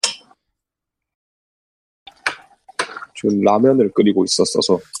지금 라면을 끓이고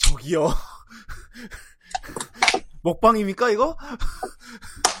있었어서. 저기요. 먹방입니까 이거?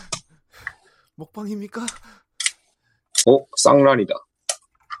 먹방입니까? 쌍란이다.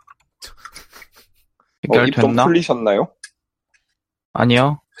 입 좀 풀리셨나요?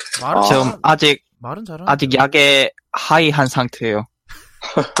 아니요. 지금 말은 잘하는데. 아직 약에 하이한 상태예요.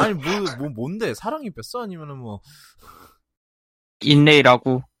 아니 뭔데? 사랑이 뺐어? 아니면은 뭐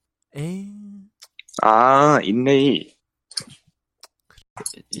인레이라고. 인레이.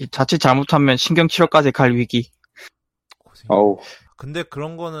 자칫 잘못하면 신경치료까지 갈 위기. 어우. 근데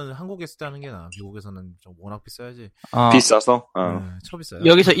그런 거는 한국에서 때 하는 게 나아. 미국에서는 좀 워낙 비싸야지. 비싸서? 네, 쳐 비싸요.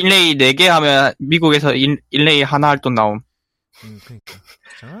 여기서 인레이 4개 하면 미국에서 인레이 하나 할 돈 나옴. 그러니까.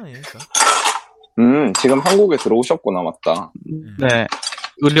 장난 아니니까. 지금 한국에 들어오셨구나, 맞다. 네.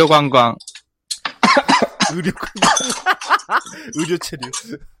 의료관광. 의료체류.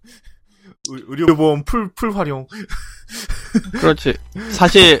 의료보험 풀 활용. 그렇지.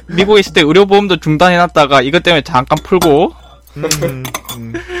 사실 미국에 있을 때 의료보험도 중단해놨다가 이것 때문에 잠깐 풀고. 두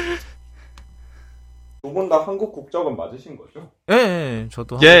분 다 한국 국적은 맞으신 거죠? 예,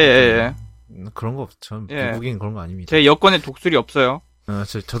 저도. 예. 그런 거, 전 미국인 그런 거 아닙니다. 제 여권에 독수리 없어요.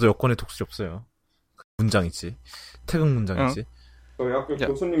 저도 여권에 독수리 없어요. 문장 있지. 태극 문장 있지. 저희 학교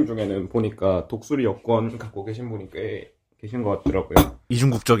교수님 중에는 보니까 독수리 여권 갖고 계신 분이 꽤 계신 것 같더라고요.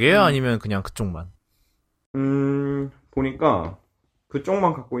 이중국적이에요? 아니면 그냥 그쪽만? 보니까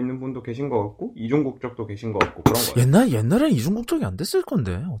그쪽만 갖고 있는 분도 계신 것 같고 이중국적도 계신 것 같고 그런 거예요. 옛날엔 이중국적이 안 됐을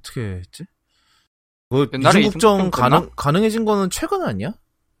건데 어떻게 했지? 이중국적 가능해진 거는 최근 아니야?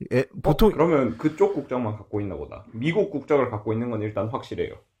 보통 그러면 그쪽 국적만 갖고 있나 보다. 미국 국적을 갖고 있는 건 일단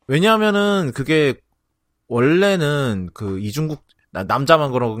확실해요. 왜냐하면은 그게 원래는 그 이중국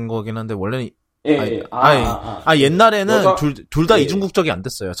남자만 그런 거긴 한데 원래는 옛날에는 둘 다 이중국적이 안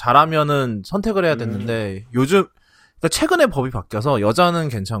됐어요. 잘하면은 선택을 해야 됐는데 요즘 그러니까 최근에 법이 바뀌어서 여자는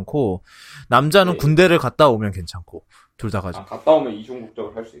괜찮고 남자는 군대를 갔다 오면 괜찮고 둘 다 가지고. 갔다 오면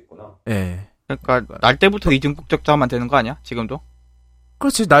이중국적을 할 수 있구나. 예. 그러니까 날 때부터 이중국적자 하면 되는 거 아니야? 지금도?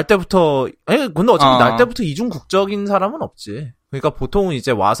 그렇지. 날 때부터 근데 어차피 날 때부터 이중국적인 사람은 없지. 그러니까 보통은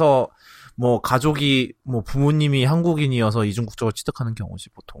이제 와서 뭐 가족이 뭐 부모님이 한국인이어서 이중국적을 취득하는 경우지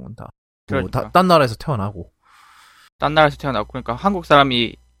보통은 다. 그러니까. 딴 나라에서 태어나고. 딴 나라에서 태어나고 그러니까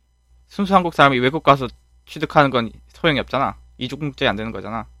순수 한국 사람이 외국 가서 취득하는 건 소용이 없잖아. 이중국적이 안 되는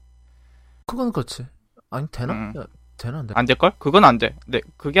거잖아. 그건 그렇지. 아니 되나? 되나 안 돼? 안 될걸? 그건 안 돼. 네,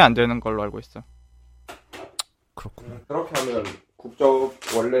 그게 안 되는 걸로 알고 있어. 그렇구나. 그렇게 하면 국적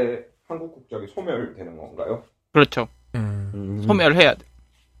원래 한국 국적이 소멸되는 건가요? 그렇죠. 소멸해야 돼.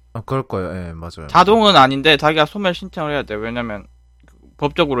 그럴 거예요. 예, 맞아요. 자동은 아닌데 자기가 소멸 신청을 해야 돼. 왜냐면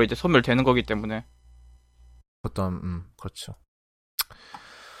법적으로 이제 소멸되는 거기 때문에. 그렇죠.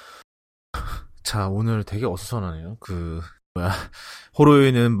 자, 오늘 되게 어수선하네요.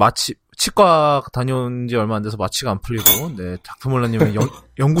 호로이는 치과 다녀온 지 얼마 안 돼서 마취가 안 풀리고, 네, 닥터몰라님은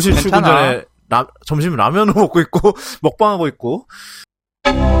연구실 출근 전에 점심 라면을 먹고 있고, 먹방하고 있고.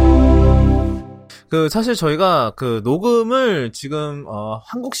 사실 저희가 녹음을 지금,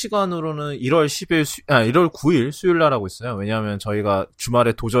 한국 시간으로는 1월 9일 수요일 날 하고 있어요. 왜냐하면 저희가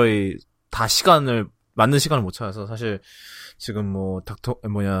주말에 도저히 맞는 시간을 못 찾아서 사실 지금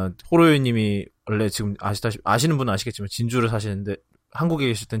호로요님이 원래 지금 아시는 분은 아시겠지만 진주를 사시는데, 한국에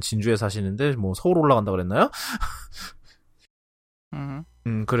계실 땐 진주에 사시는데, 서울 올라간다 그랬나요?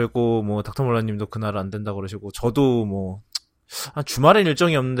 그리고 닥터몰라님도 그날 안 된다 그러시고, 저도 주말엔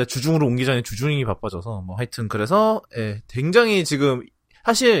일정이 없는데 주중으로 옮기자니 주중이 바빠져서, 하여튼, 그래서, 굉장히 지금,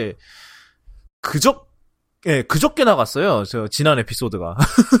 사실, 그저께 나갔어요. 지난 에피소드가.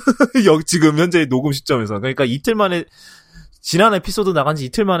 지금 현재 녹음 시점에서. 그러니까 이틀 만에, 지난 에피소드 나간 지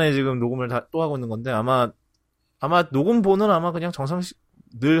이틀 만에 지금 녹음을 또 하고 있는 건데, 아마 녹음본은 아마 그냥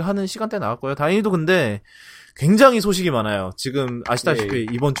늘 하는 시간대에 나갈 거예요. 다행히도 근데 굉장히 소식이 많아요. 지금 아시다시피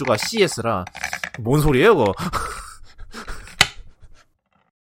이번 주가 CS라. 뭔 소리예요, 그거?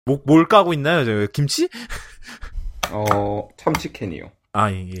 뭘 까고 있나요, 김치? 참치캔이요.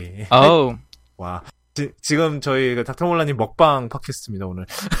 예. 아우. 와. 지금 저희 닥터몰라님 먹방 팟캐스트입니다, 오늘.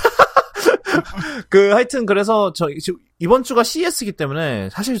 하여튼, 그래서, 이번 주가 CS이기 때문에,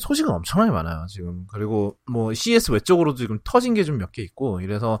 사실 소식은 엄청나게 많아요, 지금. 그리고, CS 외적으로도 지금 터진 게 좀 몇 개 있고,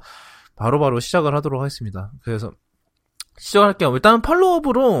 이래서, 바로바로 시작을 하도록 하겠습니다. 그래서, 시작할게요. 일단은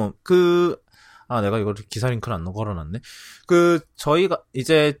팔로우업으로, 내가 이걸 기사 링크를 안 걸어놨네. 저희가,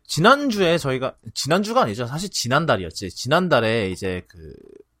 이제, 지난주가 아니죠. 사실 지난달이었지. 지난달에, 이제,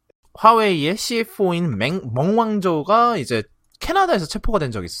 화웨이의 CFO인 멍왕저우가 이제 캐나다에서 체포가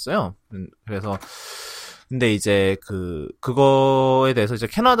된 적이 있었어요. 그래서 근데 이제 그거에 대해서 이제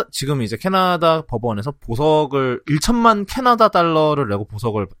지금 이제 캐나다 법원에서 보석을 1천만 캐나다 달러를 내고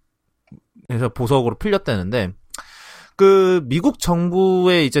보석으로 풀렸다는데, 미국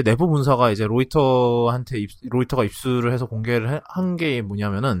정부의 이제 내부 문서가 이제 로이터가 입수를 해서 공개를 한 게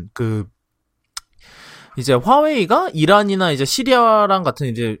뭐냐면은, 이제 화웨이가 이란이나 이제 시리아랑 같은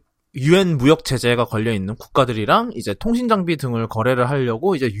이제 UN 무역 제재가 걸려 있는 국가들이랑 이제 통신 장비 등을 거래를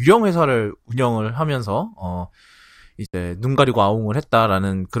하려고 이제 유령 회사를 운영을 하면서 이제 눈 가리고 아웅을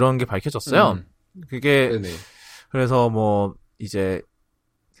했다라는 그런 게 밝혀졌어요. 그게 네네. 그래서 뭐 이제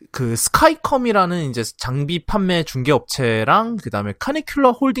스카이컴이라는 이제 장비 판매 중개 업체랑 그다음에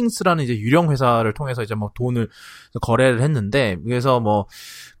카니큘러 홀딩스라는 이제 유령 회사를 통해서 이제 뭐 돈을 거래를 했는데, 그래서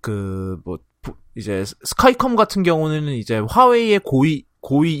이제 스카이컴 같은 경우는 이제 화웨이의 고위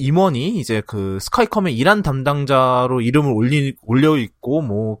임원이 이제 스카이컴의 이란 담당자로 이름을 올려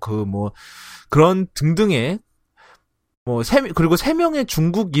있고 그런 등등의 그리고 3명의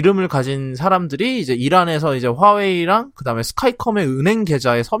중국 이름을 가진 사람들이 이제 이란에서 이제 화웨이랑 그다음에 스카이컴의 은행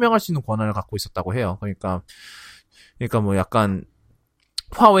계좌에 서명할 수 있는 권한을 갖고 있었다고 해요. 그러니까 뭐 약간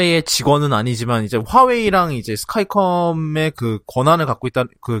화웨이의 직원은 아니지만 이제 화웨이랑 이제 스카이컴의 권한을 갖고 있다,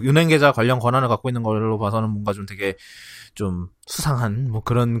 은행 계좌 관련 권한을 갖고 있는 걸로 봐서는 뭔가 좀 되게 좀 수상한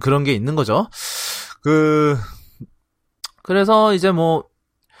그런 게 있는 거죠. 그래서 이제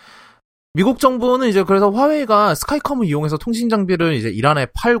미국 정부는 이제 그래서 화웨이가 스카이컴을 이용해서 통신 장비를 이제 이란에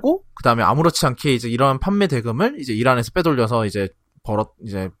팔고, 그 다음에 아무렇지 않게 이제 이러한 판매 대금을 이제 이란에서 빼돌려서 이제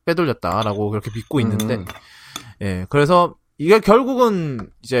빼돌렸다라고 그렇게 믿고 있는데, 예, 그래서 이게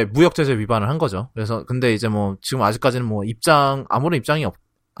결국은 이제 무역제재 위반을 한 거죠. 그래서 근데 이제 지금 아직까지는 아무런 입장이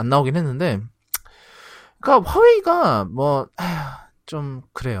안 나오긴 했는데, 그러니까 화웨이가 좀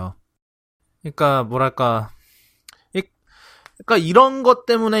그래요. 그러니까 뭐랄까. 그러니까 이런 것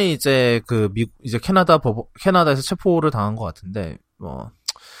때문에 이제 이제 캐나다에서 체포를 당한 것 같은데,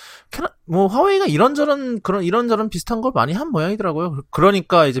 화웨이가 이런저런 비슷한 걸 많이 한 모양이더라고요.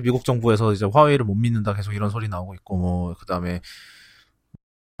 그러니까 이제 미국 정부에서 이제 화웨이를 못 믿는다 계속 이런 소리 나오고 있고, 그 다음에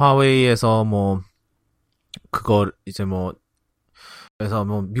화웨이에서 그걸 이제 그래서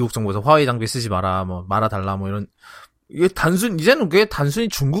미국 정부에서 화웨이 장비 쓰지 마라, 말아달라, 이런, 이제는 그게 단순히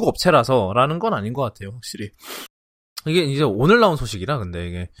중국 업체라서라는 건 아닌 것 같아요, 확실히. 이게 이제 오늘 나온 소식이라, 근데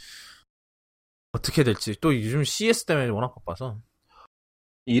이게 어떻게 될지, 또 요즘 CS 때문에 워낙 바빠서.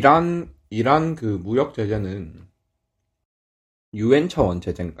 이란 무역 제재는 UN 차원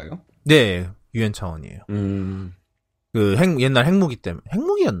제재인가요? 네, UN 차원이에요. 옛날 핵무기 때문에.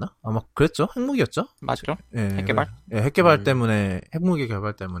 핵무기였나? 아마 그랬죠? 핵무기였죠? 맞죠? 예, 핵개발? 예, 핵개발 때문에, 핵무기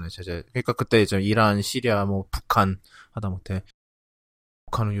개발 때문에 제재. 그러니까 그때 이제 이란, 시리아, 북한, 하다못해.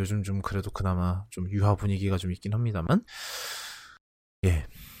 북한은 요즘 좀 그래도 그나마 좀 유화 분위기가 좀 있긴 합니다만. 예.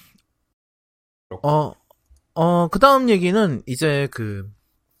 그 다음 얘기는 이제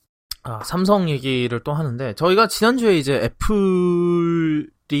삼성 얘기를 또 하는데, 저희가 지난주에 이제 애플의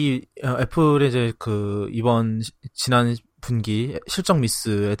이제 지난 분기 실적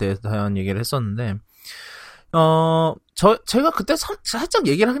미스에 대한 얘기를 했었는데, 제가 그때 살짝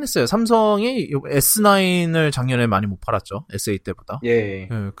얘기를 하긴 했어요. 삼성이 S9을 작년에 많이 못 팔았죠. S8 때보다. 예.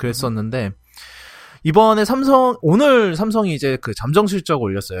 그랬었는데, 이번에 오늘 삼성이 이제 잠정 실적을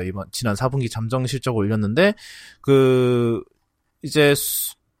올렸어요. 지난 4분기 잠정 실적을 올렸는데, 이제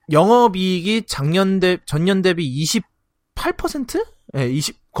영업이익이 전년 대비 28%? 예,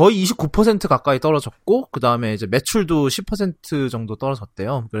 거의 29% 가까이 떨어졌고, 그 다음에 이제 매출도 10% 정도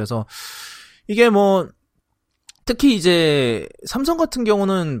떨어졌대요. 그래서 이게 특히 이제 삼성 같은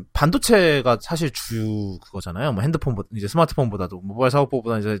경우는 반도체가 사실 그거잖아요. 이제 스마트폰보다도 모바일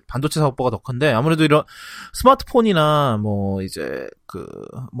사업보다 이제 반도체 사업보가 더 큰데, 아무래도 이런 스마트폰이나 이제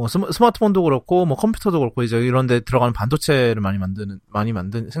스마트폰도 그렇고 컴퓨터도 그렇고 이제 이런 데 들어가는 반도체를 많이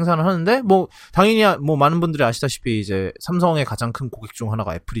생산을 하는데, 당연히 많은 분들이 아시다시피 이제 삼성의 가장 큰 고객 중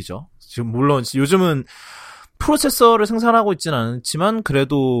하나가 애플이죠. 지금 물론 요즘은 프로세서를 생산하고 있지는 않지만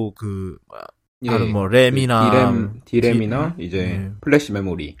그래도 다른 램이나 D램이나 이제 플래시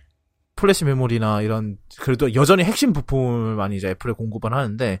메모리나 이런, 그래도 여전히 핵심 부품을 많이 이제 애플에 공급을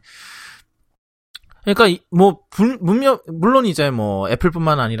하는데, 그러니까 물론 이제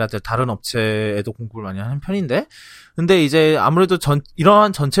애플뿐만 아니라 다른 업체에도 공급을 많이 하는 편인데, 근데 이제 아무래도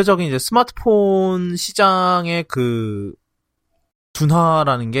이러한 전체적인 이제 스마트폰 시장의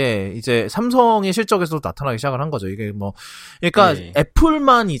둔화라는 게 이제 삼성의 실적에서도 나타나기 시작을 한 거죠. 이게 그러니까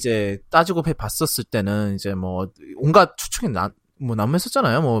애플만 이제 따지고 봤었을 때는 이제 온갖 추측이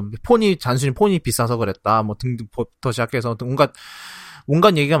난무했었잖아요. 단순히 폰이 비싸서 그랬다, 등등부터 시작해서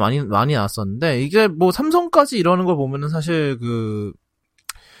온갖 얘기가 많이 나왔었는데, 이게 삼성까지 이러는 걸 보면은 사실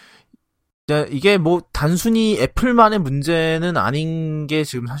이게 뭐 단순히 애플만의 문제는 아닌 게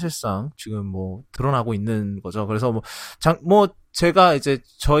지금 사실상 지금 뭐 드러나고 있는 거죠. 그래서 뭐 제가 이제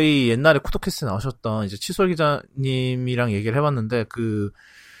저희 옛날에 쿠도캐스트에 나오셨던 이제 치솔 기자님이랑 얘기를 해봤는데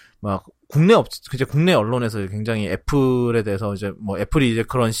막 이제 국내 언론에서 굉장히 애플에 대해서 이제 뭐 애플이 이제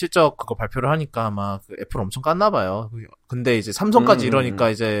그런 실적 그거 발표를 하니까 막 애플 엄청 깠나 봐요. 근데 이제 삼성까지 이러니까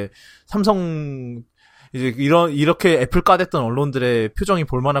이제 삼성 이제 이렇게 애플 까댔던 언론들의 표정이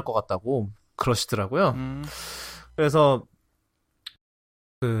볼만할 것 같다고 그러시더라고요. 그래서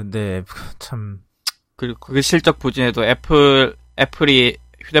네, 참. 그리고 그 실적 부진에도 애플이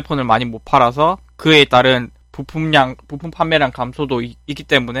휴대폰을 많이 못 팔아서 그에 따른 부품 판매량 감소도 있기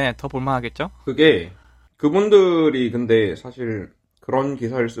때문에 더 볼만하겠죠? 그게 그분들이 근데 사실 그런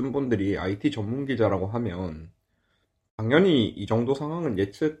기사를 쓴 분들이 IT 전문 기자라고 하면 당연히 이 정도 상황은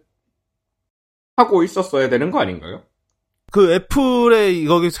예측하고 있었어야 되는 거 아닌가요? 그 애플의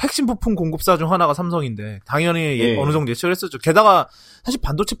여기 핵심 부품 공급사 중 하나가 삼성인데 당연히 어느 정도 예측을 했었죠. 게다가 사실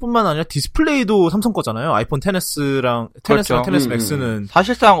반도체뿐만 아니라 디스플레이도 삼성 거잖아요. 아이폰 XS랑 그렇죠. XS 맥스는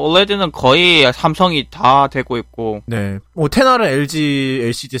사실상 OLED는 거의 삼성이 다 되고 있고. 네, 뭐 XR은 LG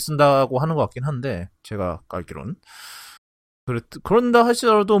LCD 쓴다고 하는 것 같긴 한데 제가 알기로는 그런다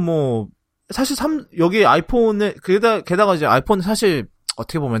하시더라도 뭐 사실 여기 아이폰에 게다가 이제 아이폰 사실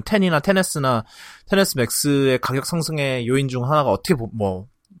어떻게 보면 10이나 10S나 10S 맥스의 가격 상승의 요인 중 하나가 어떻게 뭐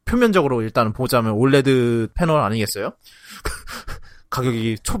표면적으로 일단은 보자면 올레드 패널 아니겠어요?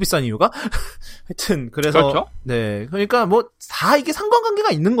 가격이 초비싼 이유가? 하여튼 그래서 그렇죠? 네, 그러니까 뭐 다 이게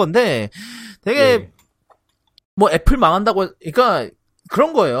상관관계가 있는 건데 되게 뭐 애플 망한다고 그러니까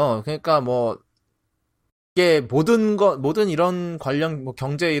그런 거예요. 그러니까 뭐 이게 모든 이런 관련 뭐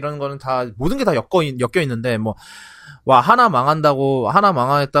경제 이런 거는 다 모든 게 다 엮여 있는데 뭐 하나 망했다고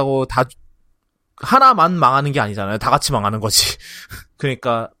하나만 망하는 게 아니잖아요. 다 같이 망하는 거지.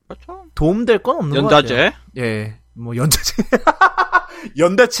 그러니까 그렇죠. 도움될 건 없는 거 같아요. 연자제? 예. 뭐 연자제.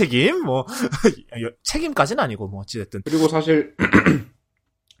 연대 책임 뭐 책임까지는 아니고 뭐 어찌됐든. 그리고 사실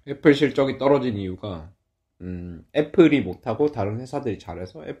애플 실적이 떨어진 이유가 애플이 못하고 다른 회사들이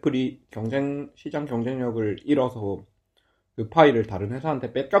잘해서 애플이 시장 경쟁력을 잃어서 그 파일을 다른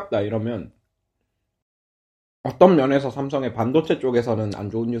회사한테 뺏겼다 이러면 어떤 면에서 삼성의 반도체 쪽에서는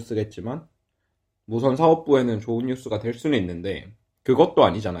안 좋은 뉴스겠지만 무선 사업부에는 좋은 뉴스가 될 수는 있는데 그것도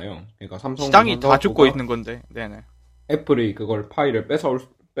아니잖아요. 그러니까 삼성 시장이 다 죽고 있는 건데. 네네. 애플이 그걸 파일을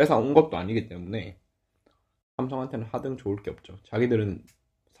뺏어온 것도 아니기 때문에 삼성한테는 하등 좋을 게 없죠. 자기들은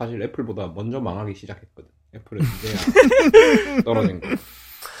사실 애플보다 먼저 망하기 시작했거든. 애플은 이제야 떨어진 거.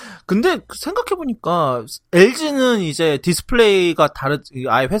 근데 생각해보니까 LG는 이제 디스플레이가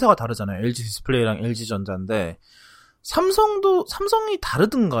아예 회사가 다르잖아요. LG 디스플레이랑 LG전자인데 삼성이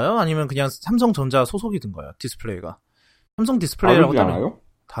다르든가요? 아니면 그냥 삼성전자 소속이든가요? 디스플레이가 삼성 디스플레이라고 다르잖아요?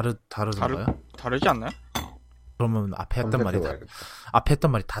 다르든가요? 다르지 않나요? 그러면 앞에 했던 말이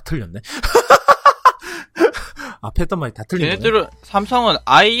다 틀렸네. 앞에 했던 말이 다 틀린 거네. 얘네들은 삼성은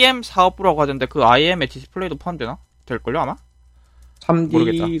IM 사업부라고 하던데 그 IM에 디스플레이도 포함되나? 될걸요 아마?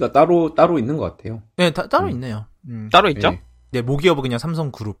 3D가 따로 있는 것 같아요. 네, 따로 있네요. 따로 있죠? 네, 모기업은 그냥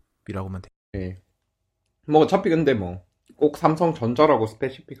삼성그룹이라고만 돼. 네. 뭐 어차피 근데 뭐 꼭 삼성전자라고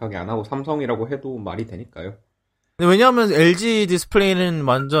스페시픽하게 안 하고 삼성이라고 해도 말이 되니까요. 왜냐하면 LG 디스플레이는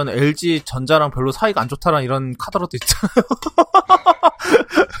완전 LG 전자랑 별로 사이가 안 좋다라는 이런 카더라도 있잖아요.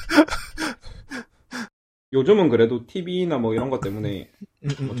 요즘은 그래도 TV나 뭐 이런 것 때문에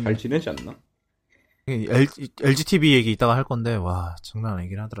잘 지내지 않나? LG TV 얘기 이따가 할 건데 와 장난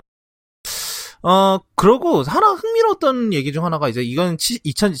아니긴 하더라. 그러고 하나 흥미로웠던 얘기 중 하나가 이제 이건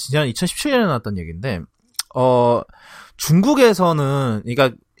 2017년에 나왔던 얘기인데 중국에서는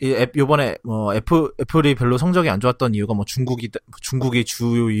그러니까 요번에 뭐 애플이 별로 성적이 안 좋았던 이유가 뭐 중국이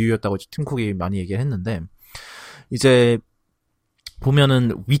주요 이유였다고 팀 쿡이 많이 얘기를 했는데 이제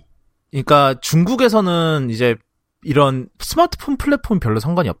보면은 그러니까 중국에서는 이제 이런 스마트폰 플랫폼 별로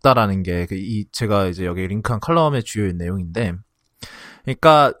상관이 없다라는 게 제가 이제 여기 링크한 칼럼의 주요 내용인데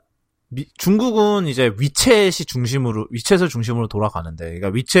그러니까 중국은 이제 위챗을 중심으로 돌아가는데, 그러니까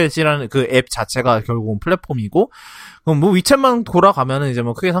위챗이라는 그 앱 자체가 결국은 플랫폼이고, 그럼 뭐 위챗만 돌아가면은 이제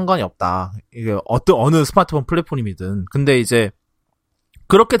뭐 크게 상관이 없다. 이게 어느 스마트폰 플랫폼이든. 근데 이제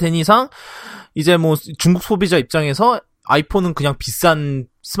그렇게 된 이상, 이제 뭐 중국 소비자 입장에서 아이폰은 그냥 비싼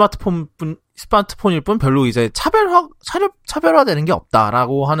스마트폰일 뿐 별로 이제 차별화되는 게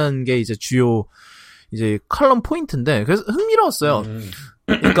없다라고 하는 게 이제 주요 이제 칼럼 포인트인데, 그래서 흥미로웠어요.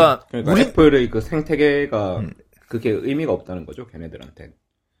 그러니까 애플의 그 생태계가 그게 의미가 없다는 거죠, 걔네들한테.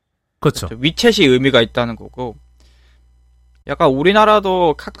 그렇죠. 위챗이 의미가 있다는 거고, 약간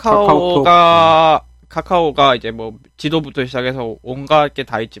우리나라도 카카오가 카카오가 이제 뭐 지도부터 시작해서 온갖 게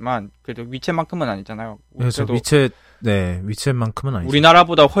다 있지만 그래도 위챗만큼은 아니잖아요. 그래서 위챗만큼은 아니죠.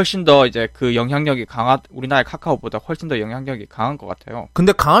 우리나라보다 훨씬 더 이제 그 영향력이 우리나라의 카카오보다 훨씬 더 영향력이 강한 것 같아요.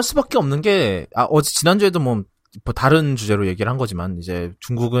 근데 강할 수밖에 없는 게 어제 지난주에도 뭐 다른 주제로 얘기를 한 거지만 이제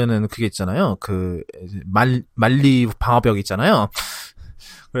중국에는 그게 있잖아요. 그 만리 방어벽 있잖아요.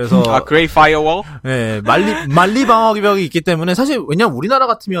 그래서 그레이 파이어월? 네, 만리 방어벽이 있기 때문에 사실 왜냐면 우리나라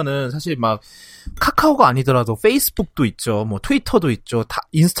같으면은 사실 막 카카오가 아니더라도 페이스북도 있죠. 뭐 트위터도 있죠. 다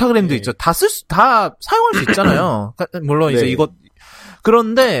인스타그램도 있죠. 다 사용할 수 있잖아요. 물론 이제 이것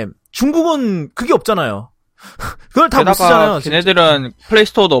그런데 중국은 그게 없잖아요. 그걸 다 못 쓰잖아요. 걔네들은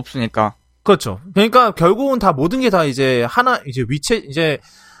플레이스토어도 없으니까. 그렇죠. 그러니까 결국은 다 모든 게 다 이제 이제 위챗 이제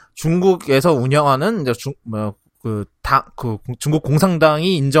중국에서 운영하는 이제 중국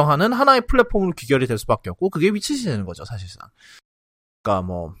공산당이 인정하는 하나의 플랫폼으로 귀결이 될 수밖에 없고 그게 위챗이 되는 거죠, 사실상. 그러니까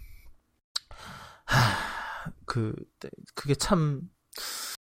뭐 그게 참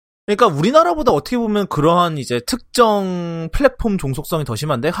그러니까 우리나라보다 어떻게 보면 그러한 이제 특정 플랫폼 종속성이 더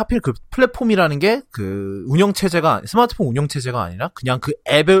심한데 하필 그 플랫폼이라는 게 그 스마트폰 운영 체제가 아니라 그냥 그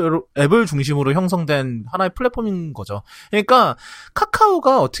앱을 중심으로 형성된 하나의 플랫폼인 거죠. 그러니까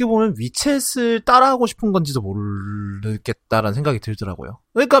카카오가 어떻게 보면 위챗을 따라하고 싶은 건지도 모르겠다라는 생각이 들더라고요.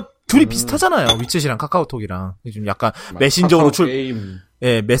 그러니까 둘이 비슷하잖아요. 위챗이랑 카카오톡이랑 좀 약간 메신저로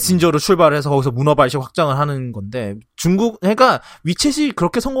메신저로 출발해서 거기서 문어발식 확장을 하는 건데 그러니까 위챗이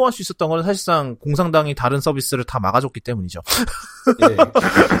그렇게 성공할 수 있었던 건 사실상 공산당이 다른 서비스를 다 막아줬기 때문이죠. 예.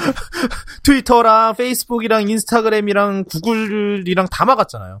 트위터랑 페이스북이랑 인스타그램이랑 구글이랑 다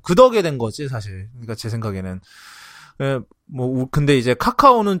막았잖아요. 그 덕에 된 거지 사실. 그러니까 제 생각에는 근데 이제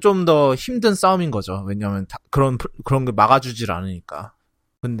카카오는 좀 더 힘든 싸움인 거죠. 왜냐하면 그런 게 막아주질 않으니까.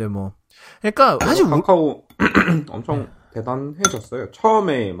 근데 뭐 그러니까 사실 카카오 엄청 대단해졌어요.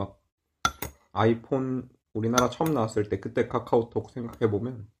 처음에 막 아이폰 우리나라 처음 나왔을 때 그때 카카오톡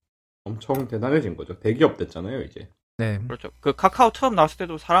생각해보면 엄청 대단해진 거죠. 대기업 됐잖아요, 이제. 네. 그렇죠. 그 카카오 처음 나왔을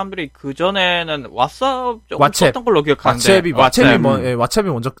때도 사람들이 그전에는 왓썹 조금 썼던 걸로 기억하는데.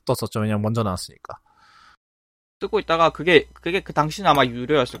 왓츠앱이 먼저 떴었죠. 왜냐면 먼저 나왔으니까. 쓰고 있다가 그게 그 당시는 아마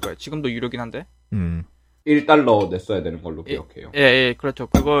유료였을 거예요. 지금도 유료긴 한데. $1 냈어야 되는 걸로 기억해요. 예, 그렇죠.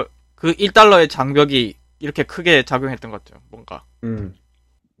 그 $1의 장벽이 이렇게 크게 작용했던 것 같아요. 뭔가. 근데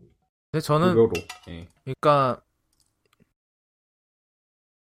저는 무료로. 그러니까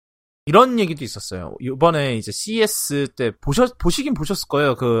이런 얘기도 있었어요. 이번에 이제 CES 때 보시긴 보셨을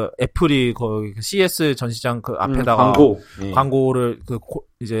거예요. 그 애플이 거기 CES 전시장 그 앞에다가 광고를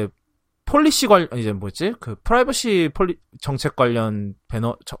이제 폴리시 이제 뭐지? 그 프라이버시 정책 관련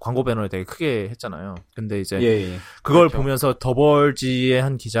광고 배너를 되게 크게 했잖아요. 근데 이제 그걸 그렇죠. 보면서 더벌지의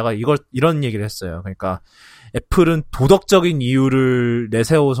한 기자가 이런 얘기를 했어요. 그러니까 애플은 도덕적인 이유를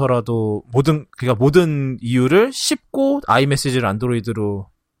내세워서라도 모든 이유를 씹고 아이메시지를 안드로이드로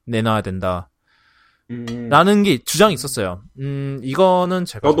내놔야 된다. 라는 게 주장이 있었어요. 이거는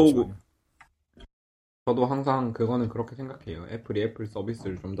제가 저도 항상 그거는 그렇게 생각해요. 애플이 애플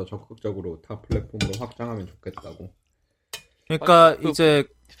서비스를 좀 더 적극적으로 타 플랫폼으로 확장하면 좋겠다고. 그러니까 이제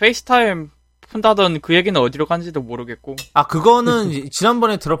페이스타임 푼다던 그 얘기는 어디로 간지도 모르겠고. 그거는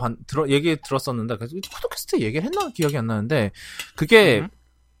지난번에 얘기 들었었는데 그래서 팟캐스트 얘기를 했나 기억이 안 나는데 그게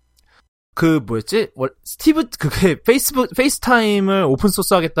그 뭐였지? 그게 페이스타임을 오픈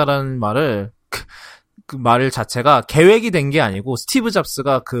소스 하겠다라는 말을 그 말을 자체가 계획이 된 게 아니고 스티브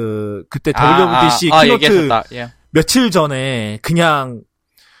잡스가 그때 WWDC 키노트 며칠 전에 그냥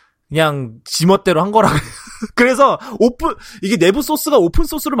지멋대로 한 거라. 그래서 이게 내부 소스가 오픈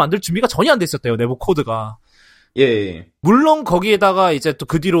소스로 만들 준비가 전혀 안 돼 있었대요. 내부 코드가. 예. 물론 거기에다가 이제 또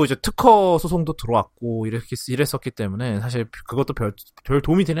그 뒤로 이제 특허 소송도 들어왔고 이랬었기 때문에 사실 그것도 별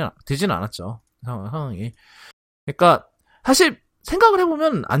도움이 되지는 않았죠. 상황이. 그러니까 사실 생각을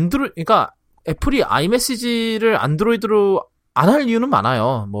해보면 그러니까 애플이 아이메시지를 안드로이드로 안 할 이유는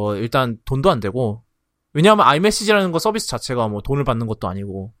많아요. 뭐 일단 돈도 안 되고 왜냐하면 아이메시지라는 거 서비스 자체가 뭐 돈을 받는 것도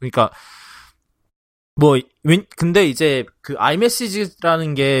아니고 그러니까 근데 이제 그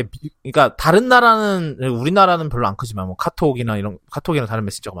아이메시지라는 게 그러니까 다른 나라는 우리나라는 별로 안 크지만 뭐 카톡이나 다른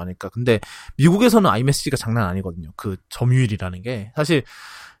메시지가 많으니까 근데 미국에서는 아이메시지가 장난 아니거든요. 그 점유율이라는 게 사실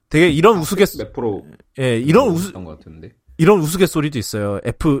되게 이런 몇 프로 이런 우스갯소리도 있어요.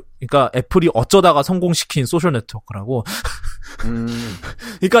 그러니까 애플이 어쩌다가 성공시킨 소셜 네트워크라고.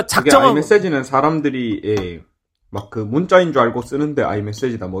 그러니까 아이메시지는 사람들이 막 그 문자인 줄 알고 쓰는데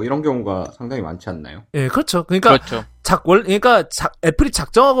아이메시지다 뭐 이런 경우가 상당히 많지 않나요? 예, 그렇죠. 그러니까 애플이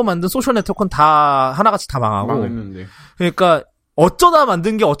작정하고 만든 소셜 네트워크는 다 하나같이 다 망하고. 망했는데. 그러니까 어쩌다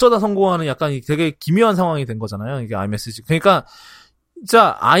만든 게 어쩌다 성공하는 약간 되게 기묘한 상황이 된 거잖아요. 이게 아이메시지. 그러니까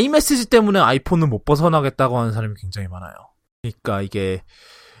진짜 아이메시지 때문에 아이폰은 못 벗어나겠다고 하는 사람이 굉장히 많아요. 그러니까 이게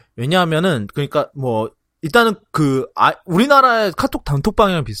왜냐하면은 그러니까 뭐 일단은 우리나라의 카톡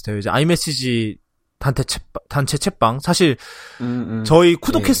단톡방이랑 비슷해요. 이제 아이메시지 단체 채방 사실 저희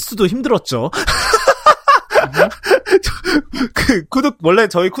쿠도캐스트도 힘들었죠. 원래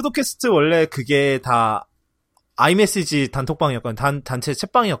저희 쿠도캐스트 원래 그게 다 아이메시지 단톡방이었거든요. 단체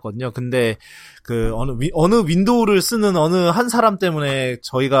채방이었거든요. 근데 어느 윈도우를 쓰는 어느 한 사람 때문에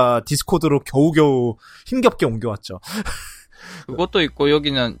저희가 디스코드로 겨우겨우 힘겹게 옮겨왔죠. 그것도 있고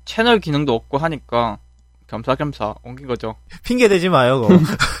여기는 채널 기능도 없고 하니까 겸사겸사 옮긴 거죠. 핑계 대지 마요, 그거.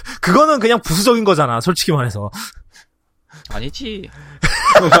 그거는 그냥 부수적인 거잖아, 솔직히 말해서. 아니지.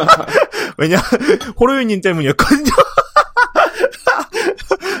 왜냐, 호로유님 때문이었거든요.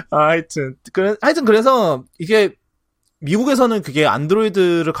 하여튼 그래서 이게 미국에서는 그게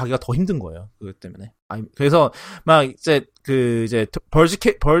안드로이드를 가기가 더 힘든 거예요. 그것 때문에. 그래서 막 이제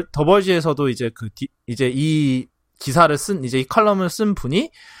더벌지에서도 이제 이제 이 기사를 이제 이 칼럼을 쓴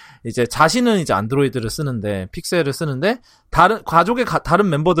분이 이제 자신은 이제 안드로이드를 쓰는데 픽셀을 쓰는데 가족의 다른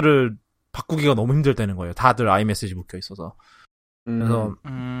멤버들을 바꾸기가 너무 힘들다는 거예요. 다들 아이메시지 묶여 있어서. 그래서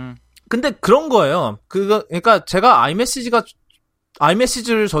근데 그런 거예요. 그러니까 제가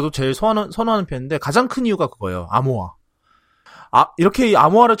아이메시지를 저도 제일 선호하는 편인데 가장 큰 이유가 그거예요. 암호화. 이렇게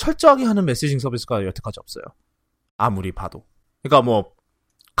암호화를 철저하게 하는 메시징 서비스가 여태까지 없어요. 아무리 봐도. 그러니까 뭐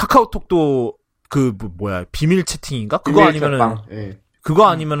카카오톡도 비밀 채팅인가? 그거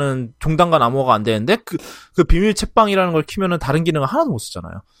아니면은 종단간 암호화가 안 되는데 그 비밀 채빵이라는 걸 키면은 다른 기능을 하나도 못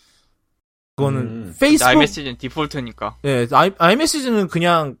쓰잖아요. 그거는 페이스북 아이메시지는 디폴트니까. 네, 아이메시지는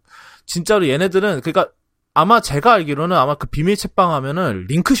그냥 진짜로 얘네들은 그러니까 아마 제가 알기로는 아마 그 비밀 채빵 하면은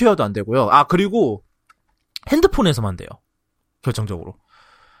링크 쉐어도 안 되고요. 그리고 핸드폰에서만 돼요. 결정적으로.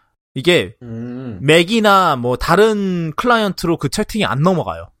 이게 맥이나 뭐 다른 클라이언트로 그 채팅이 안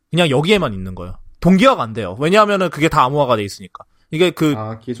넘어가요. 그냥 여기에만 있는 거예요. 동기화가 안 돼요. 왜냐하면은 그게 다 암호화가 돼 있으니까. 이게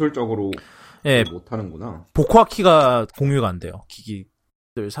기술적으로 예, 못 하는구나. 복화 키가 공유가 안 돼요.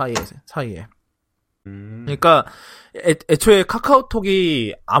 기기들 사이에. 그러니까 애초에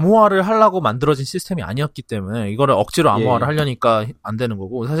카카오톡이 암호화를 하려고 만들어진 시스템이 아니었기 때문에 이거를 억지로 암호화를 하려니까 안 되는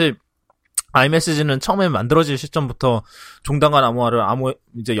거고 사실 아이메시지는 처음에 만들어질 시점부터 종단간 암호화를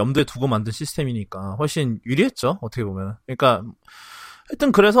이제 염두에 두고 만든 시스템이니까 훨씬 유리했죠. 어떻게 보면. 그러니까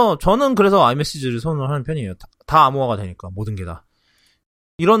하여튼 저는 그래서 아이메시지를 선호하는 편이에요. 다 암호화가 되니까 모든 게 다.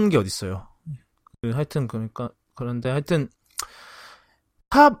 이런 게 어딨어요. 하여튼 그러니까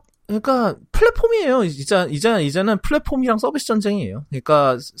플랫폼이에요. 이제는 플랫폼이랑 서비스 전쟁이에요.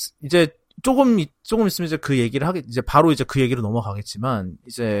 그러니까 이제 조금 있으면 이제 이제 바로 이제 그 얘기로 넘어가겠지만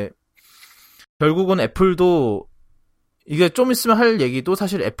이제 결국은 애플도 이게 좀 있으면 할 얘기도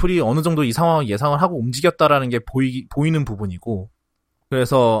사실 애플이 어느 정도 이 상황을 예상을 하고 움직였다라는 게 보이는 부분이고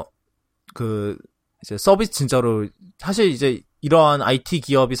그래서 이제 서비스 진짜로 사실 이제 이러한 IT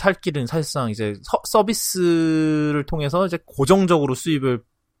기업이 살 길은 사실상 이제 서비스를 통해서 이제 고정적으로 수입을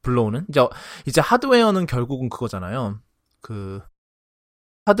불러오는 이제 하드웨어는 결국은 그거잖아요.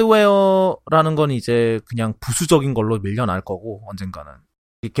 하드웨어라는 건 이제 그냥 부수적인 걸로 밀려날 거고 언젠가는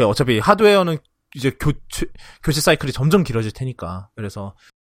이렇게 어차피 하드웨어는 이제 교체 사이클이 점점 길어질 테니까 그래서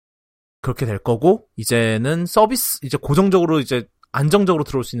그렇게 될 거고 이제는 서비스 이제 고정적으로 이제 안정적으로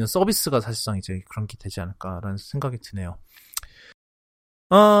들어올 수 있는 서비스가 사실상 이제 그런 게 되지 않을까라는 생각이 드네요.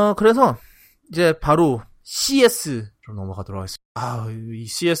 그래서 이제 바로 CS로 넘어가도록 하겠습니다. 이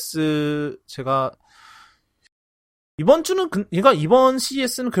CS 제가 이번 주는 그러니까 이번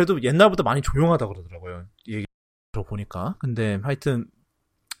CS는 그래도 옛날보다 많이 조용하다고 그러더라고요. 얘기 들어보니까. 근데 하여튼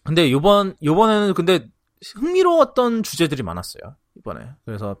요번에는 근데 흥미로웠던 주제들이 많았어요. 이번에.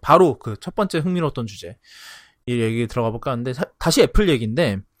 그래서 바로 그 첫 번째 흥미로웠던 주제 이 얘기 들어가 볼까 하는데 다시 애플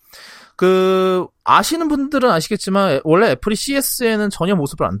얘기인데 아시는 분들은 아시겠지만 원래 애플이 CS에는 전혀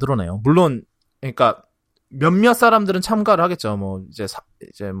모습을 안 드러내요. 물론 그러니까 몇몇 사람들은 참가를 하겠죠. 뭐 이제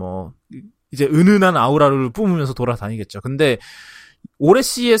은은한 아우라를 뿜으면서 돌아다니겠죠. 근데 올해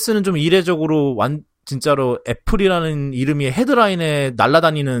CS는 좀 이례적으로 진짜로 애플이라는 이름이 헤드라인에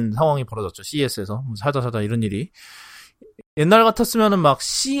날아다니는 상황이 벌어졌죠. CS에서 살다 이런 일이. 옛날 같았으면은 막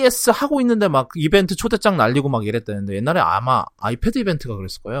CS 하고 있는데 막 이벤트 초대장 날리고 막 이랬다는데 옛날에 아마 아이패드 이벤트가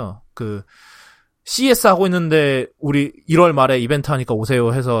그랬을 거예요. CS 하고 있는데 우리 1월 말에 이벤트 하니까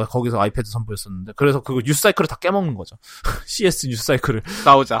오세요 해서 거기서 아이패드 선보였었는데 그래서 그거 뉴스사이클을 다 깨먹는 거죠. CS 뉴스사이클을.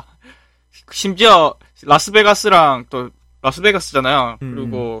 싸우자. 심지어 라스베가스랑 또 라스베가스잖아요.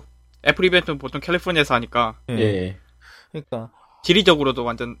 그리고 애플 이벤트는 보통 캘리포니아에서 하니까. 예. 그러니까 지리적으로도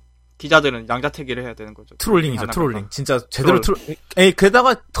완전 기자들은 양자택일을 해야 되는 거죠. 트롤링이죠, 트롤링. 진짜 제대로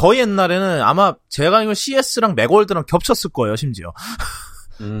게다가 더 옛날에는 아마 제가 알기로 CS랑 맥월드랑 겹쳤을 거예요, 심지어.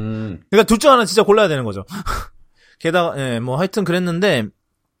 그러니까 둘 중 하나 진짜 골라야 되는 거죠. 게다가, 뭐 하여튼 그랬는데,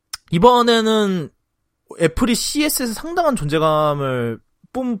 이번에는 애플이 CS에서 상당한 존재감을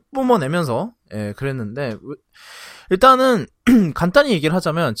뿜어내면서, 그랬는데, 일단은 간단히 얘기를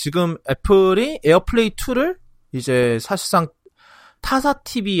하자면, 지금 애플이 에어플레이 2를 이제 사실상 타사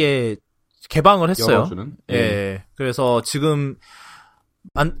TV에 개방을 했어요. 열어주는? 그래서 지금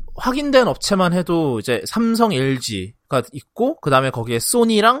확인된 업체만 해도 이제 삼성, LG가 있고 그다음에 거기에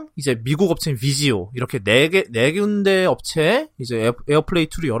소니랑 이제 미국 업체인 비지오 이렇게 네 군데 업체에 이제 에어플레이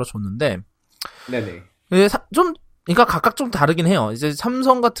 2를 열어줬는데 네네. 좀 그러니까 각각 좀 다르긴 해요. 이제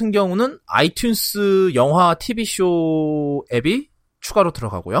삼성 같은 경우는 아이튠스 영화 TV쇼 앱이 추가로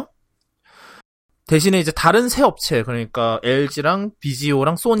들어가고요. 대신에 이제 다른 새 업체, 그러니까 LG랑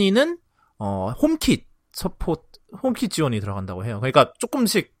비지오랑 소니는, 홈킷 지원이 들어간다고 해요. 그러니까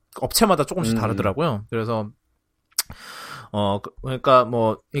조금씩, 업체마다 조금씩 다르더라고요. 그래서,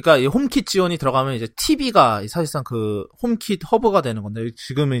 그러니까 이 홈킷 지원이 들어가면 이제 TV가 사실상 그 홈킷 허브가 되는 건데,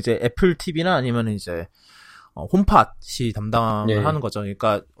 지금은 이제 애플 TV나 아니면 이제, 홈팟이 담당을 하는 거죠.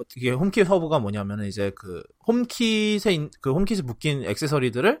 그러니까 이게 홈킷 허브가 뭐냐면은 이제 그 홈킷에 묶인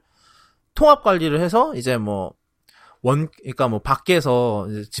액세서리들을 통합 관리를 해서 이제 그러니까 밖에서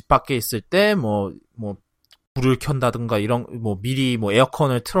이제 집 밖에 있을 때 불을 켠다든가 이런 미리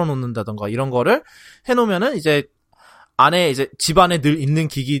에어컨을 틀어놓는다든가 이런 거를 해놓으면은 이제 안에 이제 집 안에 늘 있는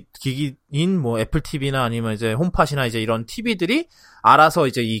기기인 애플 TV나 아니면 이제 홈팟이나 이제 이런 TV들이 알아서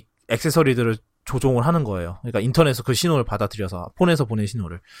이제 이 액세서리들을 조종을 하는 거예요. 그러니까 인터넷에서 그 신호를 받아들여서 폰에서 보낸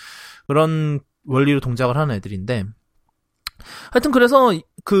신호를 그런 원리로 동작을 하는 애들인데. 하여튼 그래서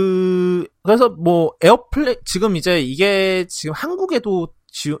에어플레이 지금 이제 이게 지금 한국에도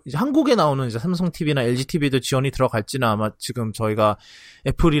한국에 나오는 이제 삼성 TV나 LG TV도 지원이 들어갈지는 아마 지금 저희가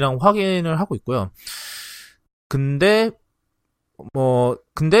애플이랑 확인을 하고 있고요. 근데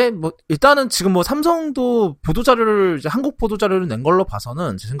일단은 지금 삼성도 보도자료를 이제 한국 보도자료를 낸 걸로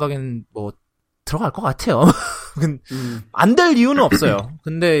봐서는 제 생각엔 들어갈 것 같아요. 안 될 이유는 없어요.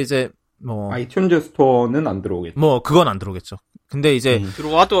 근데 이제 아이튠즈 스토어는 안 들어오겠죠. 그건 안 들어오겠죠. 근데 이제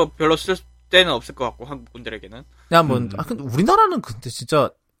들어와도 별로 쓸 때는 없을 것 같고 한국 분들에게는. 근데 우리나라는 근데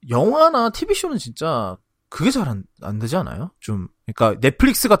진짜 영화나 TV쇼는 진짜 그게 잘 안 되지 않아요? 좀 그러니까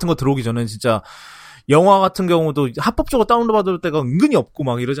넷플릭스 같은 거 들어오기 전에 진짜 영화 같은 경우도 합법적으로 다운로드 받을 때가 은근히 없고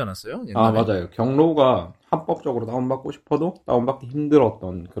막 이러지 않았어요? 옛날에? 맞아요. 경로가 합법적으로 다운받고 싶어도 다운받기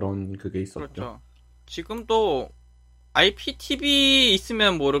힘들었던 그런 그게 있었죠. 그렇죠. 지금도 IPTV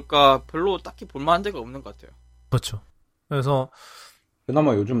있으면 모를까 별로 딱히 볼만한 데가 없는 것 같아요. 그렇죠. 그래서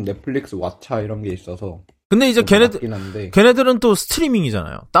그나마 요즘 넷플릭스 왓챠 이런 게 있어서. 근데 이제 걔네들은 또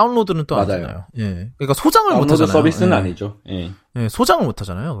스트리밍이잖아요. 다운로드는 또 아니잖아요. 예. 그러니까 소장을 못 하잖아요. 서비스는 아니죠. 예. 예, 소장을 못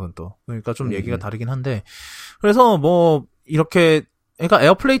하잖아요. 그건 또. 그러니까 좀 얘기가 다르긴 한데. 그래서 이렇게 그러니까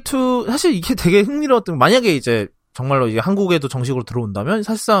에어플레이 2 사실 이게 되게 흥미로웠던 만약에 이제 정말로 이게 한국에도 정식으로 들어온다면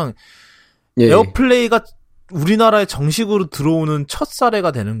사실상 에어플레이가 우리나라에 정식으로 들어오는 첫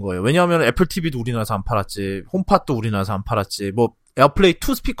사례가 되는 거예요. 왜냐하면 애플 TV도 우리나라에서 안 팔았지, 홈팟도 우리나라에서 안 팔았지, 에어플레이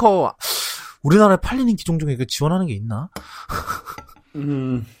 2 스피커 우리나라에 팔리는 기종 중에 지원하는 게 있나?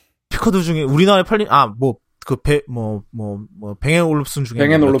 스피커들 중에 우리나라에 뱅앤올룹슨 중에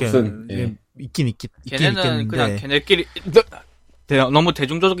뱅앤올룹슨 있긴 걔네는 있겠는데 그냥 걔네끼리 너무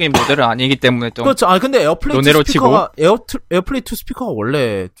대중적인 모델은 아니기 때문에 좀 그렇죠. 근데 에어플레이 2 스피커가 에어플레이 2 스피커가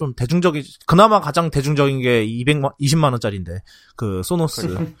원래 좀 대중적인 그나마 가장 대중적인 게 20만 원짜리인데 그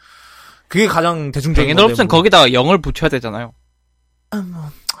소노스 그게 가장 대중적인 건데 뱅앤올룹슨 거기다가 0을 붙여야 되잖아요.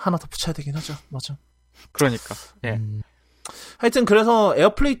 하나 더 붙여야 되긴 하죠. 맞아. 그러니까. 예. 하여튼 그래서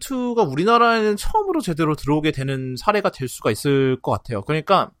에어플레이 2가 우리나라에는 처음으로 제대로 들어오게 되는 사례가 될 수가 있을 것 같아요.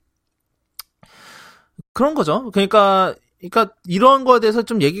 그러니까 그런 거죠. 그러니까 이런 거에 대해서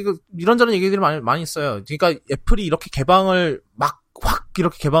좀 이런저런 얘기들이 많이 있어요. 그러니까 애플이 이렇게 개방을 확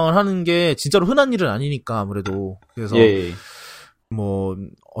이렇게 개방을 하는 게 진짜로 흔한 일은 아니니까 아무래도. 그래서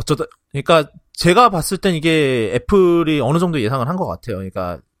어쩌다 그러니까 제가 봤을 땐 이게 애플이 어느 정도 예상을 한 것 같아요.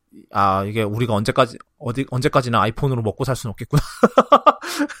 그러니까 이게 우리가 언제까지나 아이폰으로 먹고 살 수는 없겠구나.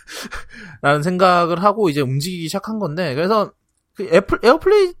 라는 생각을 하고 이제 움직이기 시작한 건데, 그래서 그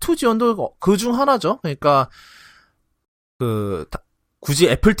에어플레이 2 지원도 그 중 하나죠. 그러니까 굳이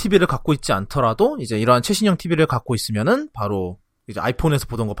애플 TV를 갖고 있지 않더라도 이제 이러한 최신형 TV를 갖고 있으면은 바로 이제 아이폰에서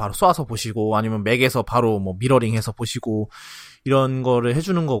보던 거 바로 쏴서 보시고 아니면 맥에서 바로 미러링해서 보시고 이런 거를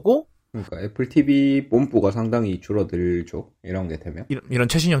해주는 거고. 그러니까 애플 TV 뽐뿌가 상당히 줄어들죠. 이런 게 되면. 이런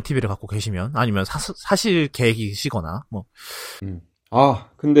최신형 TV를 갖고 계시면 아니면 사실 계획이시거나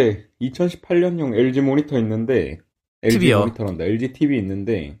근데 2018년형 LG 모니터 있는데 LG TV요. 모니터란다. LG TV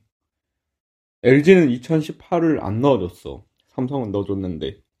있는데 LG는 2018을 안 넣어줬어. 삼성은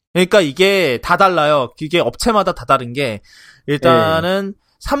넣어줬는데. 그러니까 이게 다 달라요. 이게 업체마다 다 다른 게 일단은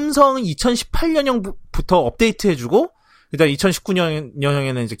삼성은 2018년형부터 업데이트해주고 일단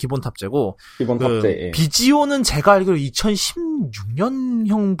 2019년형에는 이제 기본 탑재고 기본 탑재. 예. 비지오는 제가 알기로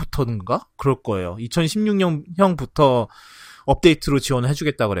 2016년형부터인가 그럴 거예요. 2016년형부터 업데이트로 지원을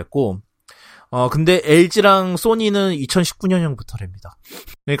해주겠다 그랬고 근데 LG랑 소니는 2019년형부터랍니다.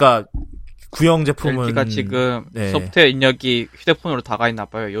 그러니까 구형 제품은 LG가 지금 네. 소프트웨어 입력이 휴대폰으로 다가 있나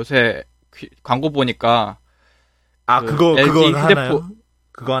봐요. 요새 광고 보니까 그거 LG 하나요?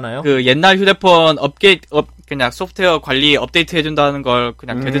 그거 하나요? 그 옛날 휴대폰 그냥 소프트웨어 관리 업데이트 해준다는 걸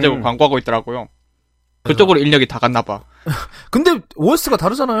그냥 대대적으로 광고하고 있더라고요. 그쪽으로 인력이 다 갔나 봐. 근데 OS가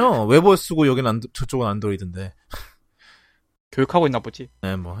다르잖아요. 웹OS고 여기는 저쪽은 안드로이드인데. 교육하고 있나 보지.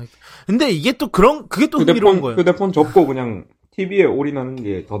 네, 뭐. 근데 이게 또 그게 또 흥미로운 거예요. 휴대폰 접고 그냥 TV에 올인하는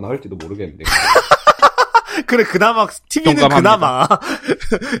게 더 나을지도 모르겠는데. 그래, 그나마, TV는 동감합니다. 그나마.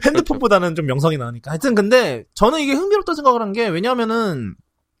 핸드폰보다는 좀 명성이 나으니까. 하여튼, 근데, 저는 이게 흥미롭다 생각을 한 게, 왜냐하면은,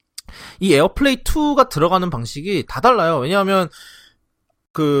 이 에어플레이 2가 들어가는 방식이 다 달라요. 왜냐하면,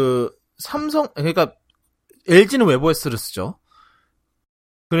 그러니까, LG는 웹OS를 쓰죠.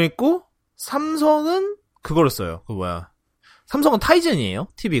 그리고, 삼성은 그거를 써요. 삼성은 타이젠이에요,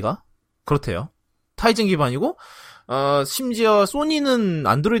 TV가. 그렇대요. 타이젠 기반이고, 심지어 소니는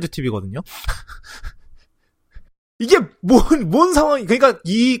안드로이드 TV거든요. 이게 뭔 상황이, 그러니까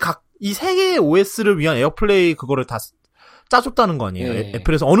이 세 개의 OS를 위한 에어플레이 그거를 다 짜줬다는 거 아니에요. 네.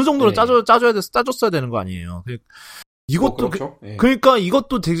 애플에서 어느 정도는 네. 짜줬어야 되는 거 아니에요. 이것도, 그렇죠. 네. 그러니까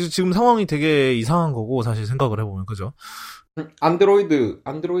이것도 되게 지금 상황이 되게 이상한 거고, 사실 생각을 해보면, 그죠? 안드로이드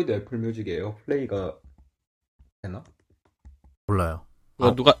애플 뮤직에 에어플레이가 되나? 몰라요.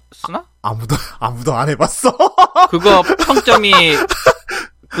 그거 누가 쓰나? 아무도 안 해봤어. 그거 평점이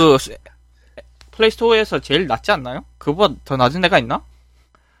플레이스토어에서 제일 낮지 않나요? 그거보다 더 낮은 데가 있나?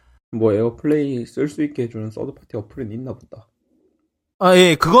 뭐 에어플레이 쓸 수 있게 해주는 서드파티 어플은 있나 보다.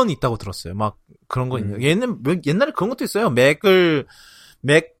 예, 그건 있다고 들었어요. 막 그런 거 있네요. 옛날에 그런 것도 있어요. 맥을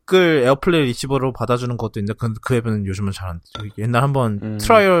에어플레이 리시버로 받아주는 것도 있는데 그 앱은 요즘은 잘 안 되죠. 옛날 한번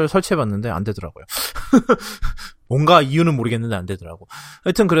트라이얼 설치해봤는데 안 되더라고요. 뭔가 이유는 모르겠는데 안 되더라고.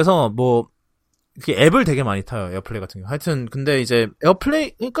 하여튼 그래서 뭐 앱을 되게 많이 타요. 에어플레이 같은 경우. 하여튼 근데 이제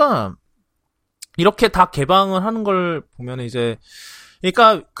에어플레이 그러니까 이렇게 다 개방을 하는 걸 보면 이제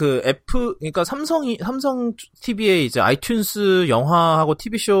그러니까 그러니까 삼성 TV에 이제 아이튠스 영화하고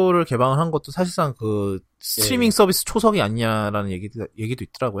TV쇼를 개방을 한 것도 사실상 그 스트리밍 서비스 초석이 아니냐라는 얘기도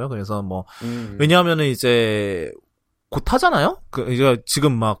있더라고요. 그래서 뭐 왜냐하면은 이제 곧 하잖아요. 이제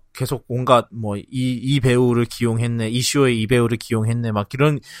지금 막 계속 온갖 뭐 이 배우를 기용했네, 이 쇼에 이 배우를 기용했네, 막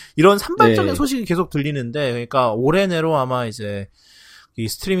이런 산발적인 소식이 계속 들리는데, 그러니까 올해 내로 아마 이제 이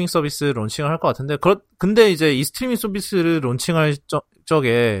스트리밍 서비스 론칭을 할 것 같은데, 근데 이제 이 스트리밍 서비스를 론칭할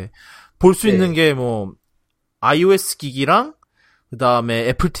적에 볼 수 있는 게 뭐 iOS 기기랑 그 다음에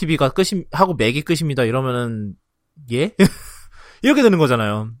애플 TV가 하고 맥이 끝입니다. 이러면은 예? 이렇게 되는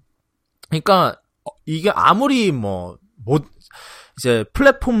거잖아요. 그러니까 이게 아무리 이제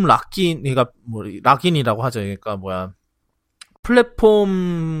플랫폼 그러니까 락인이라고 하죠. 그러니까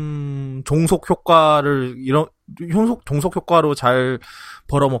플랫폼 종속 효과를 종속 효과로 잘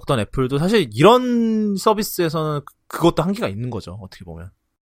벌어먹던 애플도 사실 이런 서비스에서는 그것도 한계가 있는 거죠. 어떻게 보면.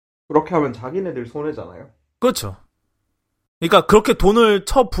 그렇게 하면 자기네들 손해잖아요. 그렇죠. 그러니까 그렇게 돈을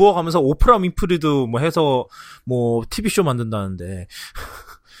쳐 부어가면서 오프라 윈프리도 해서 TV쇼 만든다는데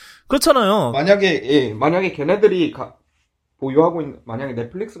그렇잖아요. 만약에 걔네들이 보유하고 있는, 만약에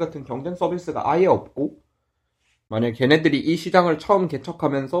넷플릭스 같은 경쟁 서비스가 아예 없고, 만약에 걔네들이 이 시장을 처음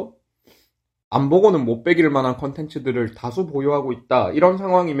개척하면서 안 보고는 못 빼길 만한 컨텐츠들을 다수 보유하고 있다, 이런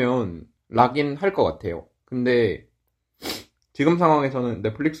상황이면 락인 할 것 같아요. 근데 지금 상황에서는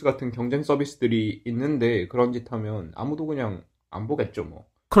넷플릭스 같은 경쟁 서비스들이 있는데 그런 짓 하면 아무도 그냥 안 보겠죠, 뭐.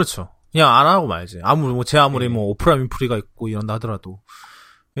 그렇죠. 그냥 안 하고 말지. 아무리 오프라 윈프리가 있고 이런다 하더라도.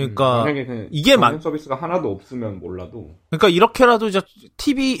 그러니까 만약에 이게 서비스가 하나도 없으면 몰라도. 그러니까 이렇게라도 이제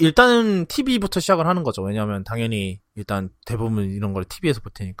일단은 TV부터 시작을 하는 거죠. 왜냐하면 당연히 일단 대부분 이런 걸 TV에서 볼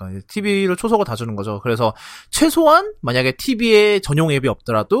테니까 TV를 초석을 다 주는 거죠. 그래서 최소한 만약에 TV에 전용 앱이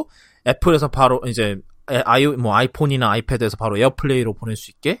없더라도 애플에서 바로 이제 아이폰이나 아이패드에서 바로 에어플레이로 보낼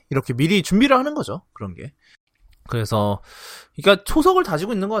수 있게 이렇게 미리 준비를 하는 거죠. 그런 게. 그래서 그러니까 초석을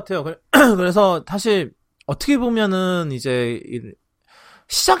다지고 있는 것 같아요. 그래서 사실 어떻게 보면은 이제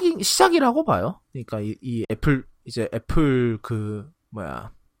시작이라고 봐요. 그러니까 이 애플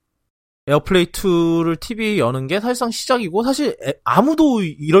에어플레이 2를 TV 여는 게 사실상 시작이고 사실 아무도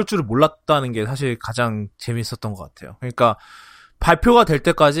이럴 줄을 몰랐다는 게 사실 가장 재밌었던 것 같아요. 그러니까 발표가 될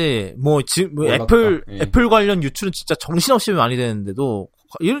때까지 애플 관련 유출은 진짜 정신없이 많이 되는데도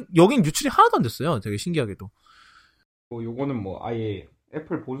여긴 유출이 하나도 안 됐어요. 되게 신기하게도. 요거는 뭐 아예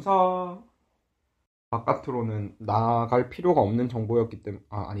애플 본사 바깥으로는 나갈 필요가 없는 정보였기 때문에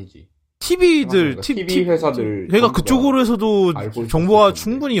아니지. TV 회사들 그러니까 그쪽으로에서도 정보가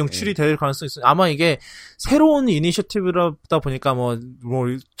충분히 영출이 될 가능성이 있어요. 아마 이게 새로운 이니셔티브다 보니까 뭐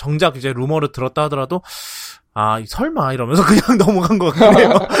정작 이제 루머를 들었다 하더라도 설마 이러면서 그냥 넘어간 것 같긴 해요.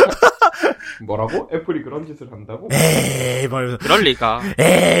 뭐라고? 애플이 그런 짓을 한다고? 에이 말면서 그럴 리가.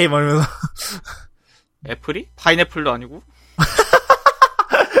 에이 말면서 애플이? 파인애플도 아니고?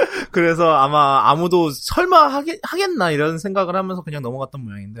 그래서 아마 아무도 설마 하겠나 이런 생각을 하면서 그냥 넘어갔던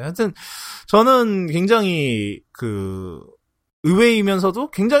모양인데 하여튼 저는 굉장히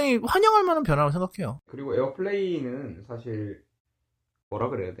의외이면서도 굉장히 환영할 만한 변화라고 생각해요. 그리고 에어플레이는 사실 뭐라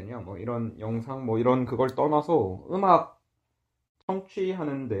그래야 되냐 뭐 이런 영상 뭐 이런 그걸 떠나서 음악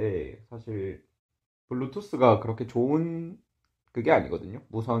청취하는데 사실 블루투스가 그렇게 좋은 그게 아니거든요.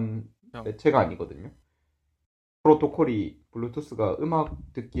 무선 매체가 아니거든요. 프로토콜이 블루투스가 음악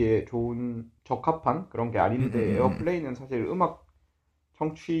듣기에 좋은 적합한 그런 게 아닌데 에어플레이는 사실 음악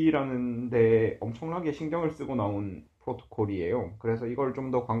청취라는 데 엄청나게 신경을 쓰고 나온 프로토콜이에요. 그래서 이걸 좀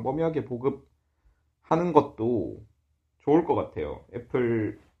더 광범위하게 보급하는 것도 좋을 것 같아요.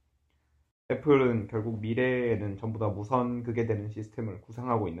 애플은 결국 미래에는 전부 다 무선 그게 되는 시스템을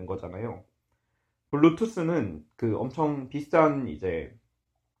구상하고 있는 거잖아요. 블루투스는 엄청 비싼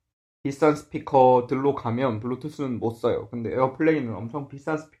스피커들로 가면 블루투스는 못 써요. 근데 에어플레이는 엄청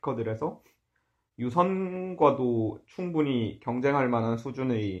비싼 스피커들에서 유선과도 충분히 경쟁할 만한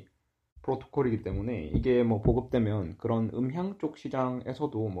수준의 프로토콜이기 때문에 이게 뭐 보급되면 그런 음향 쪽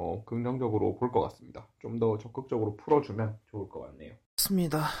시장에서도 뭐 긍정적으로 볼 것 같습니다. 좀 더 적극적으로 풀어주면 좋을 것 같네요.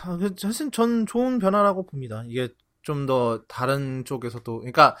 맞습니다. 사실 전 좋은 변화라고 봅니다. 이게 좀 더 다른 쪽에서도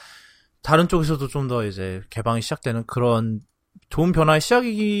좀 더 이제 개방이 시작되는 그런 좋은 변화의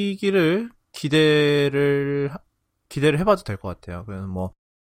시작이기를 기대를 해봐도 될 것 같아요. 그래서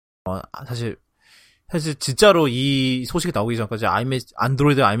사실 진짜로 이 소식이 나오기 전까지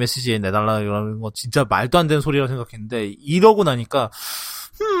안드로이드 iMessage에 내달라 이러는 거 진짜 말도 안 되는 소리라고 생각했는데 이러고 나니까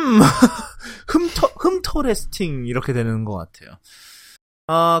흠터레스팅 이렇게 되는 것 같아요.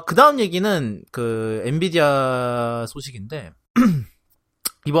 그 다음 얘기는 엔비디아 소식인데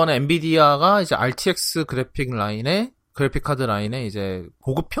이번에 엔비디아가 이제 RTX 그래픽 카드 라인에 이제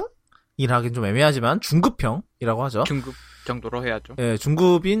고급형이라긴 좀 애매하지만 중급형이라고 하죠. 중급 정도로 해야죠. 예,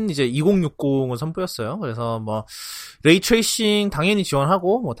 중급인 이제 2060을 선보였어요. 그래서 레이트레이싱 당연히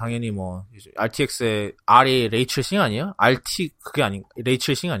지원하고 당연히 이제 RTX의 R이 레이트레이싱 아니에요?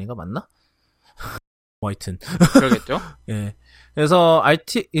 레이트레이싱 아닌가 맞나? 하여튼 그러겠죠. 예. 그래서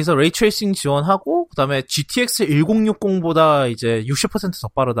레이트레이싱 지원하고 그다음에 GTX 1060보다 이제 60% 더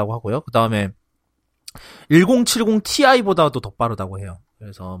빠르다고 하고요. 그다음에 1070 Ti보다도 더 빠르다고 해요.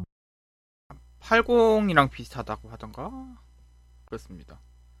 그래서 80이랑 비슷하다고 하던가 그렇습니다.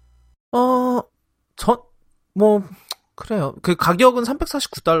 그래요. 가격은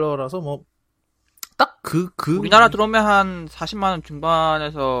 $349라서 딱 우리나라 들어오면 한 40만 원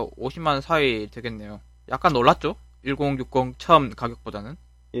중반에서 50만 원 사이 되겠네요. 약간 놀랐죠? 1060 처음 가격보다는.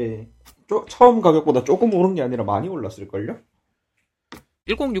 예. 처음 가격보다 조금 오른 게 아니라 많이 올랐을걸요?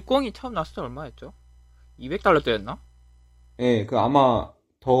 1060이 처음 나왔을 때 얼마였죠? $200대였나? 예, 아마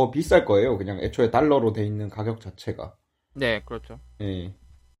더 비쌀 거예요. 그냥 애초에 달러로 돼 있는 가격 자체가. 네, 그렇죠. 예.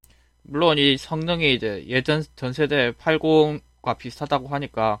 물론 이 성능이 이제 예전 전 세대 80과 비슷하다고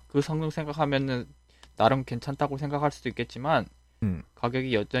하니까 그 성능 생각하면은 나름 괜찮다고 생각할 수도 있겠지만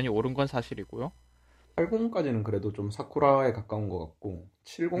가격이 여전히 오른 건 사실이고요. 80까지는 그래도 좀 사쿠라에 가까운 것 같고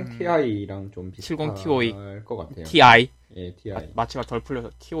 70 Ti랑 좀 비슷할 70 TOE 것 같아요. TI. 예, TI. 마취가 덜 풀려서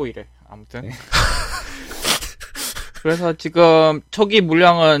TOE래. 아무튼. 네. 그래서 지금 초기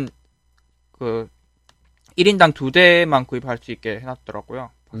물량은 1인당 2대만 구입할 수 있게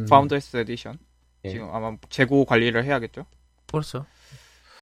해놨더라고요. 파운더스 에디션. 예. 지금 아마 재고 관리를 해야겠죠? 그렇죠.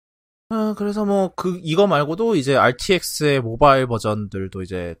 그래서 이거 말고도 이제 RTX의 모바일 버전들도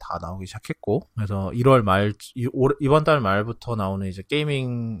이제 다 나오기 시작했고, 그래서 이번 달 말부터 나오는 이제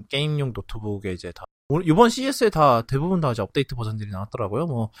게임용 노트북에 이제 이번 CES에 대부분 다 이제 업데이트 버전들이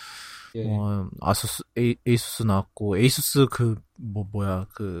나왔더라고요. 예. 에이수스 나왔고, 에이수스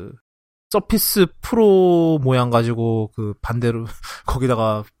서피스 프로 모양 가지고 반대로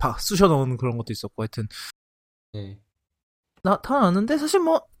거기다가 쑤셔 넣은 그런 것도 있었고, 하여튼. 예. 다 나왔는데, 사실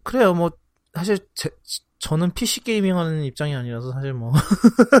그래요. 사실 저는 PC 게이밍 하는 입장이 아니라서 사실 뭐,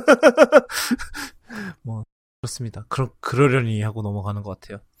 뭐, 그렇습니다. 그러려니 하고 넘어가는 것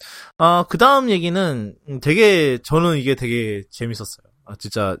같아요. 그 다음 얘기는 저는 이게 되게 재밌었어요.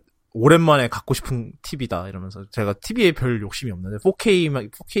 진짜, 오랜만에 갖고 싶은 TV다, 이러면서. 제가 TV에 별 욕심이 없는데,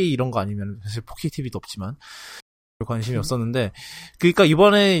 4K 이런 거 아니면, 사실 4K TV도 없지만, 별 관심이 없었는데, 그니까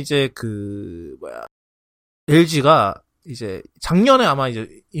이번에 이제 LG가 이제, 작년에 아마 이제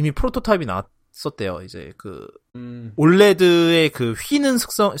이미 프로토타입이 나왔었대요. 이제 올레드의 휘는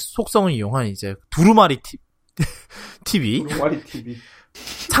속성을 이용한 이제, 두루마리 TV. 두루마리 TV.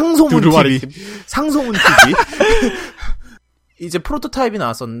 상소문 TV. 상소문 TV. 이제 프로토타입이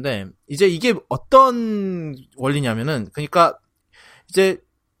나왔었는데, 이제 이게 어떤 원리냐면은, 그러니까, 이제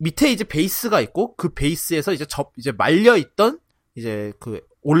밑에 이제 베이스가 있고, 그 베이스에서 이제 말려있던, 이제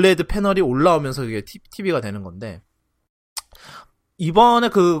올레드 패널이 올라오면서 이게 TV가 되는 건데,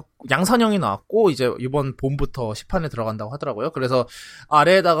 이번에 양산형이 나왔고, 이제 이번 봄부터 시판에 들어간다고 하더라고요. 그래서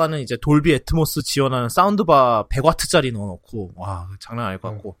아래에다가는 이제 돌비 애트모스 지원하는 사운드바 100W짜리 넣어놓고, 와, 장난 아닐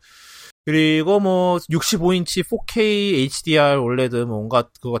것 같고. 그리고 65인치 4K HDR 올레드 뭔가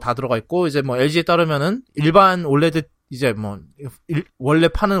그거 다 들어가 있고, 이제 LG에 따르면은 일반 올레드 이제 원래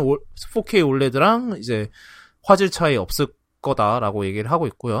파는 4K 올레드랑 이제 화질 차이 없을 거다라고 얘기를 하고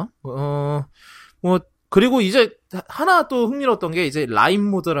있고요. 그리고 이제 하나 또 흥미로웠던 게 이제 라인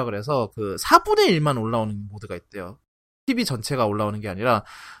모드라 그래서 4분의 1만 올라오는 모드가 있대요. TV 전체가 올라오는 게 아니라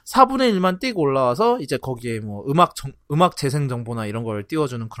 4분의 1만 띄고 올라와서 이제 거기에 음악 재생 정보나 이런 걸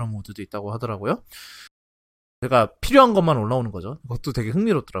띄워주는 그런 모드도 있다고 하더라고요. 제가 필요한 것만 올라오는 거죠. 그것도 되게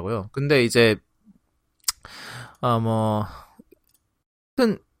흥미롭더라고요. 근데 이제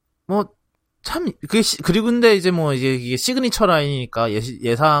그리고 근데 이제 이게 시그니처 라인이니까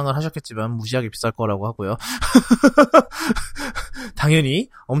예상을 하셨겠지만 무지하게 비쌀 거라고 하고요. 당연히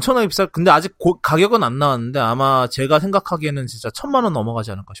엄청나게 근데 아직 가격은 안 나왔는데 아마 제가 생각하기에는 진짜 1,000,000원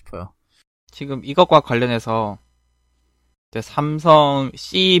넘어가지 않을까 싶어요. 지금 이것과 관련해서 이제 삼성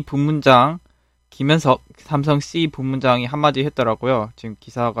C 부문장 김현석 삼성 C 부문장이 한마디 했더라고요. 지금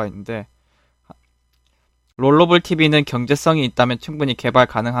기사가 있는데, 롤러블 TV는 경제성이 있다면 충분히 개발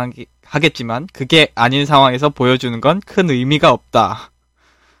가능하겠지만 그게 아닌 상황에서 보여주는 건 큰 의미가 없다.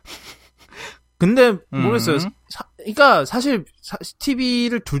 근데 모르겠어요. 그러니까 사실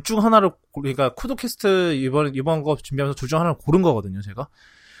TV를 둘 중 하나를, 그러니까 쿠도캐스트 이번 거 준비하면서 둘 중 하나를 고른 거거든요, 제가.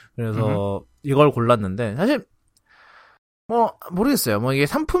 그래서 이걸 골랐는데, 사실 모르겠어요. 이게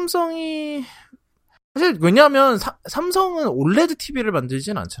상품성이 사실 왜냐하면 삼성은 올레드 TV를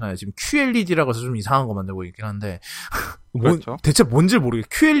만들진 않잖아요. 지금 QLED라고 해서 좀 이상한 거 만들고 있긴 한데 그렇죠. 대체 뭔지 모르겠어요.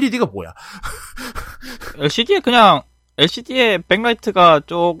 QLED가 뭐야? LCD에 백라이트가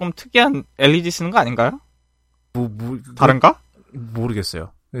조금 특이한 LED 쓰는 거 아닌가요? 다른가?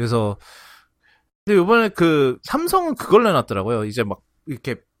 모르겠어요. 그래서 근데 이번에 삼성은 그걸 내놨더라고요. 이제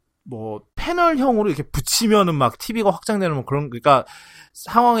이렇게 패널형으로 이렇게 붙이면은 TV가 확장되는 그러니까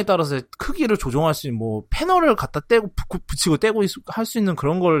상황에 따라서 크기를 조정할 수 있는 패널을 갖다 떼고 붙이고 떼고 할 수 있는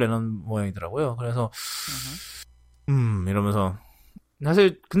그런 걸 내는 모양이더라고요. 그래서 이러면서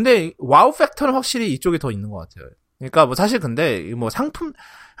사실 근데 와우 팩터는 확실히 이쪽이 더 있는 것 같아요. 그러니까 사실 근데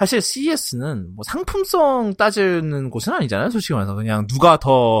사실 CES는 상품성 따지는 곳은 아니잖아요. 솔직히 말해서 그냥 누가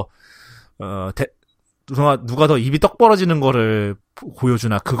더 입이 떡 벌어지는 거를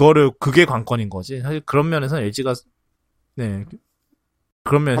보여주나, 그게 관건인 거지. 사실 그런 면에서는 LG가,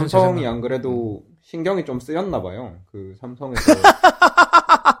 그런 면에서. 삼성이 안 그래도 신경이 좀 쓰였나 봐요. 삼성에서.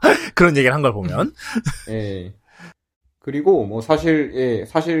 그런 얘기를 한 걸 보면. 예. 그리고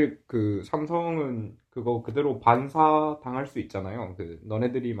사실 삼성은 그거 그대로 반사 당할 수 있잖아요.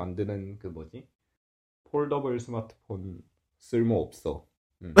 너네들이 만드는 폴더블 스마트폰 쓸모 없어.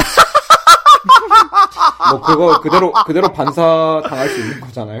 그거 그대로 반사 당할 수 있는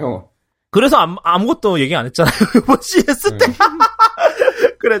거잖아요. 그래서 아무것도 얘기 안 했잖아요. 이번 CS 때.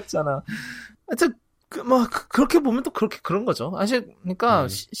 그랬잖아. 하여튼, 그렇게 보면 또 그런 거죠. 사실, 그러니까,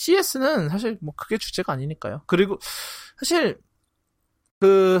 CS는 사실 그게 주제가 아니니까요. 그리고, 사실,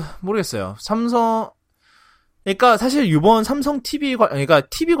 모르겠어요. 그러니까 사실 이번 삼성 그러니까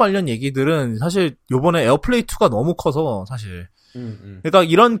TV 관련 얘기들은 사실 요번에 에어플레이 2가 너무 커서 사실. 그러니까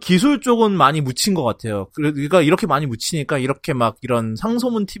이런 기술 쪽은 많이 묻힌 것 같아요. 그러니까 이렇게 많이 묻히니까 이렇게 이런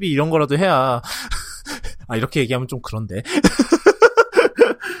상소문 TV 이런 거라도 해야 이렇게 얘기하면 좀 그런데.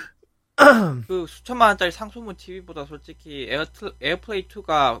 수천만 원짜리 상소문 TV보다 솔직히 에어플레이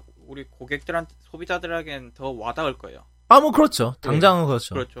 2가 우리 소비자들에겐 더 와닿을 거예요. 그렇죠. 당장은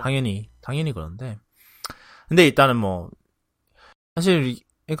그렇죠. 당연히 그런데. 근데 일단은 사실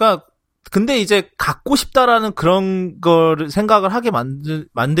그러니까 근데 이제 갖고 싶다라는 그런 거를 생각을 하게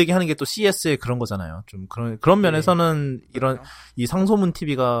만들게 하는 게 또 CS의 그런 거잖아요. 좀 그런 면에서는 이런 이 상소문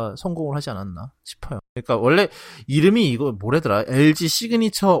TV가 성공을 하지 않았나 싶어요. 그러니까 원래 이름이 이거 뭐래더라? LG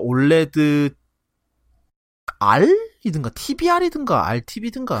시그니처 올레드 R이든가 TBR이든가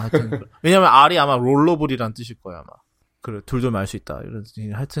RTV든가 하여튼 왜냐면 R이 아마 롤러블이란 뜻일 거야 아마. 그래 둘도 말 수 있다.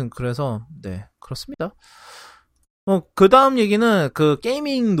 하여튼 그래서 네 그렇습니다. 그 다음 얘기는 그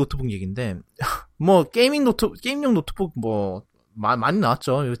게이밍 노트북 얘기인데, 게임용 노트북 많이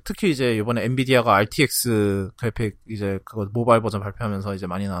나왔죠. 특히 이제 이번에 엔비디아가 RTX 그래픽 이제 그거 모바일 버전 발표하면서 이제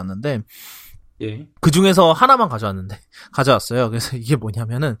많이 나왔는데, 예. 그 중에서 하나만 가져왔어요. 그래서 이게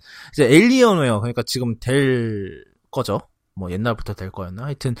뭐냐면은, 이제 에일리언웨어, 그러니까 지금 될 거죠. 옛날부터 될 거였나?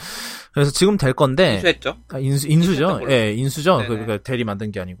 하여튼, 그래서 지금 될 건데. 인수했죠? 인수죠. 예, 인수죠. 그러니까 델이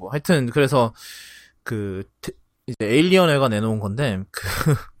만든 게 아니고. 하여튼, 그래서, 이제 에일리언웨어가 내놓은 건데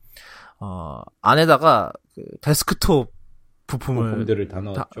안에다가 그 데스크톱 부품들을 다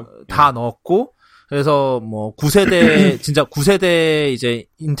넣었죠. 다 넣었고 그래서 9세대 진짜 9세대 이제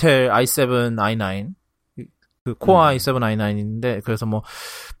인텔 i7 i9 그 코어 i7 i9인데 그래서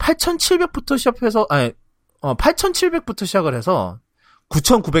 8700부터 시작해서 8700부터 시작을 해서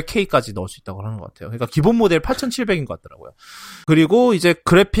 9900K까지 넣을 수 있다고 하는 것 같아요. 그러니까 기본 모델 8700인 것 같더라고요. 그리고 이제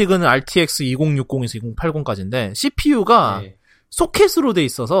그래픽은 RTX 2060에서 2080까지인데 CPU가 네. 소켓으로 돼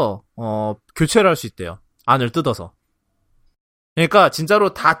있어서 교체를 할 수 있대요. 안을 뜯어서. 그러니까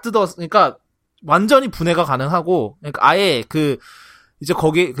진짜로 다 그러니까 완전히 분해가 가능하고 그러니까 아예 이제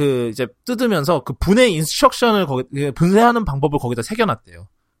거기 이제 뜯으면서 그 분해 인스트럭션을 분해하는 방법을 거기다 새겨놨대요.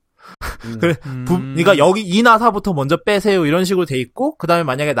 그러니까 여기 이 나사부터 먼저 빼세요 이런 식으로 돼 있고 그 다음에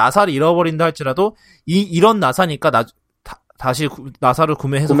만약에 나사를 잃어버린다 할지라도 이런 나사니까 다시 나사를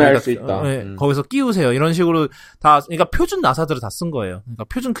구매해서 구매할 수 있다. 거기서 끼우세요 이런 식으로 다 그러니까 표준 나사들을 다 쓴 거예요. 그러니까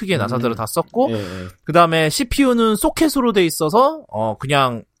표준 크기의 나사들을 다 썼고 그 다음에 CPU는 소켓으로 돼 있어서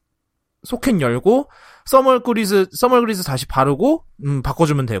그냥 소켓 열고 서멀그리즈 다시 바르고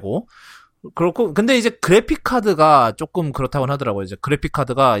바꿔주면 되고. 그렇고 근데 이제 그래픽 카드가 조금 그렇다고 하더라고요. 이제 그래픽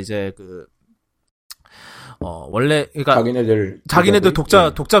카드가 이제 원래 그러니까 자기네들 독자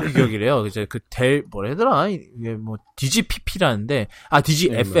규격이래요. 이제 뭐래더라? 이게 DGPP라는데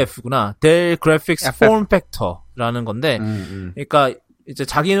DGFF구나. 델 그래픽스 폼 팩터라는 건데 그러니까 이제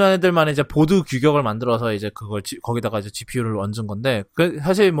자기네들만의 이제 보드 규격을 만들어서 이제 그걸 거기다가 이제 GPU를 얹은 건데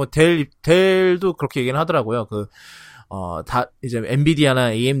사실 델도 그렇게 얘기는 하더라고요. 이제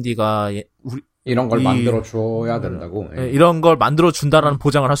엔비디아나 AMD가 이런 걸 만들어 줘야 된다고. 이런 걸 만들어 준다라는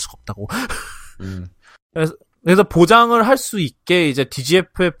보장을 할 수가 없다고. 그래서 보장을 할 수 있게 이제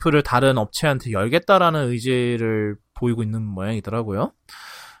DGFF를 다른 업체한테 열겠다라는 의지를 보이고 있는 모양이더라고요.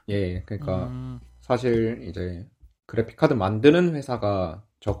 예, 그러니까 사실 이제 그래픽 카드 만드는 회사가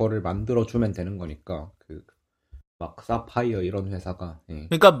저거를 만들어 주면 되는 거니까 막 사파이어 이런 회사가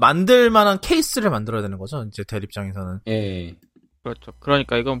그러니까 만들 만한 케이스를 만들어야 되는 거죠. 이제 델 입장에서는. 예. 그렇죠.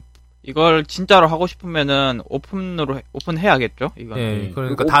 그러니까 이걸 진짜로 하고 싶으면은 오픈해야겠죠. 이건. 예.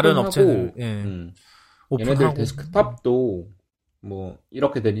 그러니까 다른 업체들 얘네들 데스크탑도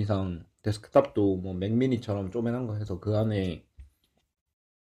이렇게 된 이상 데스크탑도 맥미니처럼 쪼매난 거 해서 그 안에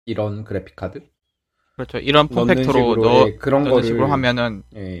이런 그래픽 카드 그렇죠. 이런 폼팩터로 그런 거를 식으로 하면은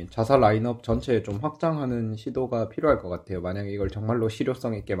자사 라인업 전체에 좀 확장하는 시도가 필요할 것 같아요. 만약에 이걸 정말로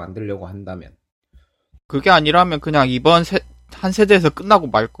실효성 있게 만들려고 한다면. 그게 아니라면 그냥 이번 한 세대에서 끝나고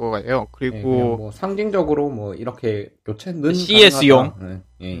말 거예요. 그리고 상징적으로 이렇게 교체는 CS용.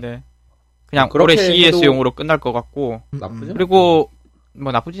 네. 그냥 올해 CS용으로 끝날 것 같고. 나쁘지? 그리고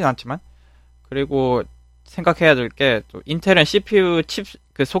나쁘진 않지만. 그리고 생각해야 될 게 또 인텔은 CPU 칩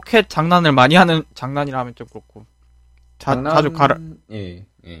소켓 장난을 많이 하는 장난이라 하면 좀 그렇고 자주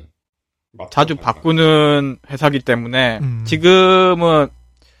자주 바꾸는 회사기 때문에 지금은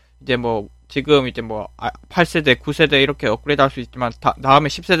이제 8세대, 9세대 이렇게 업그레이드 할 수 있지만 다음에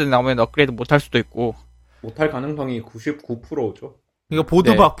 10세대 나오면 업그레이드 못 할 수도 있고 못할 가능성이 99%죠.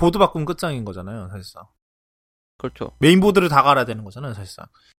 그러니까 보드 바꾸면 끝장인 거잖아요, 사실상. 그렇죠. 메인보드를 다 갈아야 되는 거잖아요, 사실상.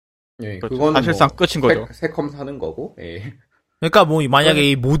 예, 그렇죠. 그건 사실상 끝인 거죠. 새컴 사는 거고. 예. 그러니까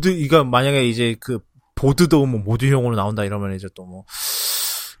만약에 만약에 이제 보드도 모드용으로 나온다 이러면 이제 또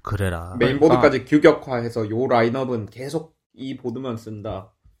그래라. 메인보드까지 규격화해서 요 라인업은 계속 이 보드만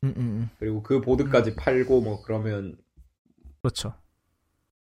쓴다. 그리고 그 보드까지 팔고 그러면 그렇죠.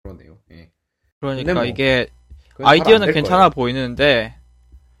 그러네요. 예. 그러니까 이게 아이디어는 괜찮아 보이는데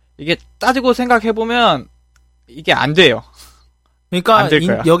이게 따지고 생각해 보면 이게 안 돼요. 그러니까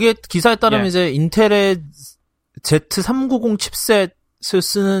여기에 기사에 따르면 이제 인텔의 Z390 칩셋을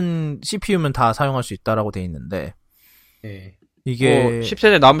쓰는 CPU면 다 사용할 수 있다라고 돼 있는데. 예. 이게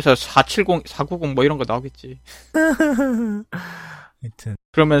 10세대 나오면서 470, 490 뭐 이런 거 나오겠지. 하여튼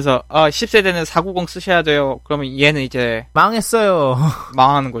그러면서 10세대는 490 쓰셔야 돼요. 그러면 얘는 이제 망했어요.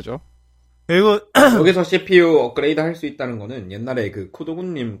 망하는 거죠. 그리고 여기서 CPU 업그레이드 할 수 있다는 거는 옛날에 그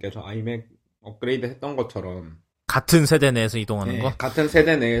쿠도군님께서 아이맥 업그레이드 했던 것처럼 같은 세대 내에서 이동하는 거? 같은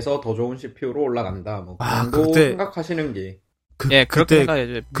세대 내에서 더 좋은 CPU로 올라간다. 뭐 그런 거 생각하시는 게. 그렇게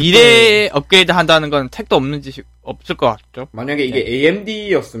생각해야죠. 미래에 업그레이드 한다는 건 택도 없을 것 같죠. 만약에 이게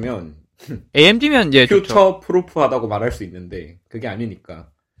AMD였으면 AMD면 퓨처 프루프하다고 말할 수 있는데 그게 아니니까.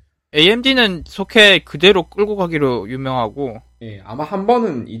 AMD는 소켓 그대로 끌고 가기로 유명하고. 아마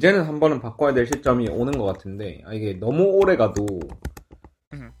이제는 한 번은 바꿔야 될 시점이 오는 것 같은데 이게 너무 오래 가도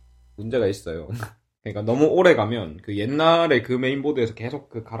문제가 있어요. 그러니까 너무 오래 가면 그 옛날에 그 메인보드에서 계속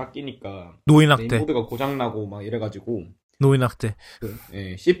그 갈아 끼니까 노인학대. 메인보드가 고장나고 막 이래가지고 노인학대.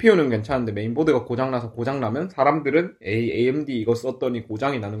 CPU는 괜찮은데 메인보드가 고장나면 사람들은 AMD 이거 썼더니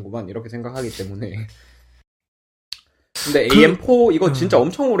고장이 나는구만 이렇게 생각하기 때문에. 근데 AM4 이거 진짜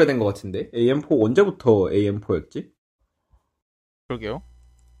엄청 오래된 것 같은데? AM4 언제부터 AM4였지? 그러게요.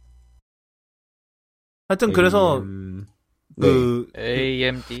 하여튼 그래서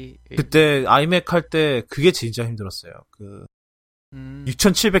AMD 그때 아이맥 할 때 그게 진짜 힘들었어요.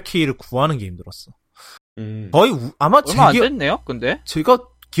 6700K를 구하는 게 힘들었어. 거의 아마 얼마 안 됐네요. 근데 제가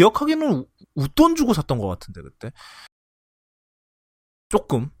기억하기는 웃돈 주고 샀던 것 같은데 그때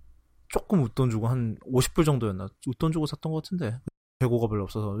조금 웃돈 주고 한 50불 정도였나 웃돈 주고 샀던 것 같은데 재고가 별로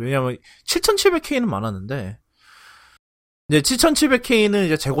없어서. 왜냐면 7700K는 많았는데 이제 7700K는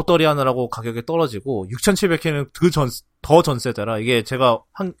이제 재고떨이 하느라고 가격이 떨어지고 6700K는 더 전 세대라 이게 제가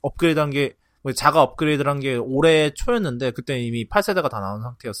업그레이드한 게 자가 업그레이드를 한 게 올해 초였는데 그때 이미 8세대가 다 나온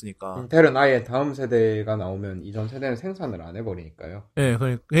상태였으니까. 인텔은 아예 다음 세대가 나오면 이전 세대는 생산을 안 해버리니까요. 네,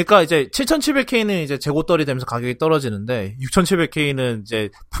 그러니까 이제 7700K는 이제 재고떨이 되면서 가격이 떨어지는데 6700K는 이제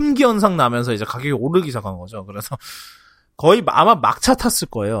품귀 현상 나면서 이제 가격이 오르기 시작한 거죠. 그래서 거의 아마 막차 탔을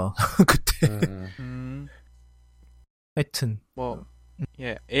거예요. 그때. 하여튼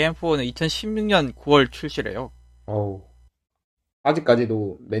AM4는 2016년 9월 출시래요.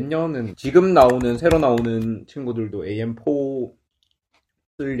 아직까지도 몇 년은 새로 나오는 친구들도 AM4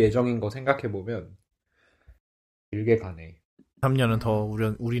 쓸 예정인 거 생각해보면 길게 가네. 3년은 더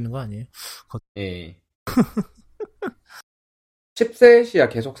우리는 거 아니에요? 칩셋이야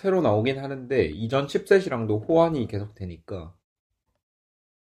계속 새로 나오긴 하는데 이전 칩셋이랑도 호환이 계속 되니까.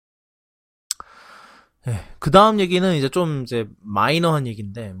 그 다음 얘기는 이제 좀 마이너한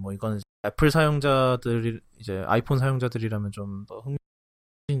얘기인데 뭐 이거는 애플 이제 아이폰 사용자들이라면 좀 더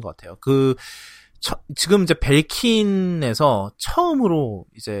흥미진 것 같아요. 지금 이제 벨킨에서 처음으로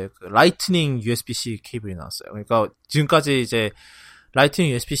이제 라이트닝 USB-C 케이블이 나왔어요. 그러니까 지금까지 이제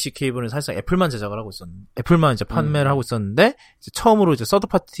라이트닝 USB-C 케이블은 사실상 애플만 제작을 하고 애플만 이제 판매를 하고 있었는데 이제 처음으로 이제 서드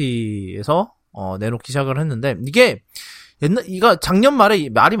파티에서 내놓기 시작을 했는데 이게 이거 작년 말에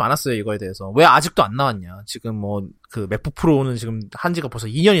말이 많았어요, 이거에 대해서. 왜 아직도 안 나왔냐. 지금 맥북 프로는 지금 한지가 벌써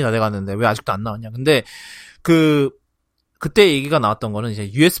 2년이 다 돼가는데 왜 아직도 안 나왔냐. 근데 그때 얘기가 나왔던 거는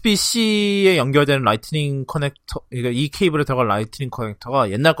이제 USB-C에 연결되는 라이트닝 커넥터, 그러니까 이 케이블에 들어갈 라이트닝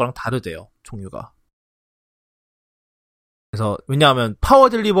커넥터가 옛날 거랑 다르대요, 종류가. 그래서, 왜냐하면 파워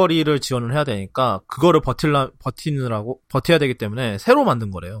딜리버리를 지원을 해야 되니까, 그거를 버텨야 되기 때문에 새로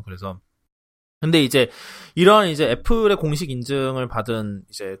만든 거래요, 그래서. 근데 이제 이런 이제 애플의 공식 인증을 받은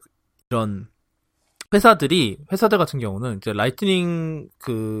이제 이런 회사들 같은 경우는 이제 라이트닝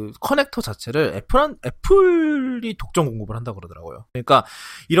커넥터 자체를 애플이 독점 공급을 한다고 그러더라고요. 그러니까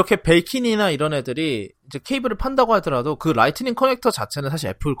이렇게 벨킨이나 이런 애들이 이제 케이블을 판다고 하더라도 그 라이트닝 커넥터 자체는 사실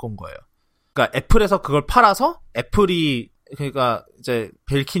애플 건 거예요. 그러니까 애플에서 그걸 팔아서 그러니까 이제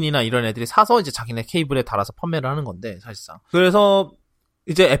벨킨이나 이런 애들이 사서 이제 자기네 케이블에 달아서 판매를 하는 건데 사실상. 그래서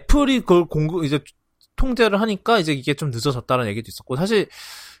이제 애플이 그걸 이제 통제를 하니까 이제 이게 좀 늦어졌다는 얘기도 있었고, 사실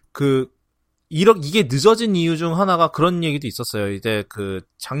이게 늦어진 이유 중 하나가 그런 얘기도 있었어요. 이제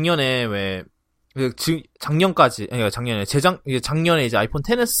작년에 작년에 이제 아이폰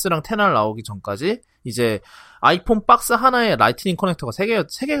XS랑 XR 나오기 전까지 이제 아이폰 박스 하나에 라이트닝 커넥터가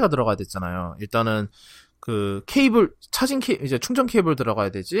 3개가 들어가야 됐잖아요. 일단은 케이블, 이제 충전 케이블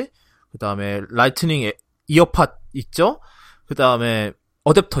들어가야 되지. 그 다음에 라이트닝 이어팟 있죠? 그 다음에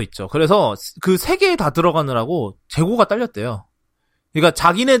어댑터 있죠. 그래서 그 3개 다 들어가느라고 재고가 딸렸대요.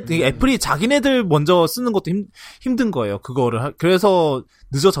 그러니까 애플이 자기네들 먼저 쓰는 것도 힘든 거예요. 그거를. 그래서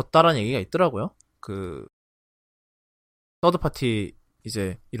늦어졌다라는 얘기가 있더라고요. 서드 파티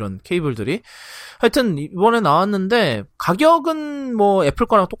이제 이런 케이블들이. 하여튼 이번에 나왔는데 가격은 뭐 애플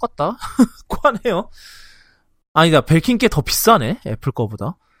거랑 똑같다. 하네요. 아니다. 벨킨 게 더 비싸네. 애플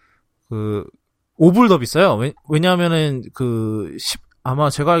거보다. 5불 더 비싸요. 왜냐하면은 아마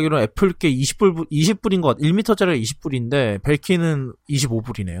제가 알기로는 애플께 20불인 것 같아요. 1m짜리가 20불인데 벨킨은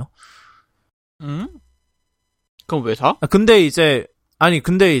 25불이네요. 그럼 왜 사? 근데 이제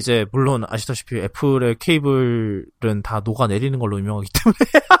물론 아시다시피 애플의 케이블은 다 녹아내리는 걸로 유명하기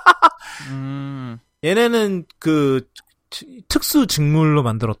때문에 얘네는 특수 직물로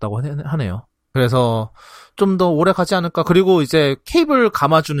만들었다고 하네요. 그래서 좀 더 오래 가지 않을까. 그리고 이제 케이블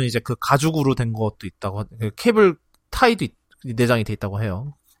감아주는 이제 그 가죽으로 된 것도 있다고, 케이블 타이도 내장이 돼 있다고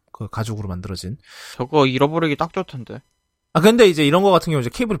해요. 그 가죽으로 만들어진. 저거 잃어버리기 딱 좋던데. 근데 이제 이런 거 같은 경우 이제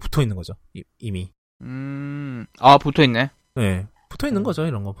케이블이 붙어 있는 거죠. 이미. 붙어 있네. 네. 붙어 있는 거죠,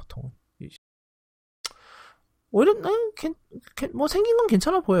 이런 거 보통. 오히려, 뭐 생긴 건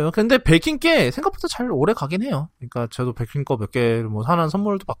괜찮아 보여요. 근데 벨킨 게 생각보다 잘 오래 가긴 해요. 그러니까 저도 벨킨 거 몇 개, 뭐 하나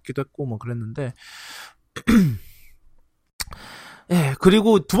선물도 받기도 했고, 뭐 그랬는데. 예,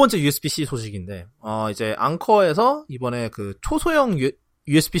 그리고 두 번째 USB-C 소식인데, 이제 앙커에서 이번에 그 초소형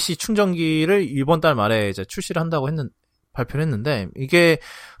USB-C 충전기를 이번 달 말에 이제 출시를 한다고 발표를 했는데, 이게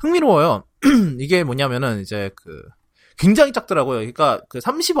흥미로워요. 이게 뭐냐면은 이제 굉장히 작더라고요. 그러니까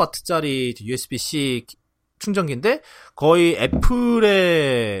 30W짜리 USB-C 충전기인데 거의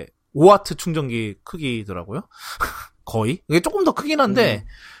애플의 5W 충전기 크기더라고요. 거의. 이게 조금 더 크긴 한데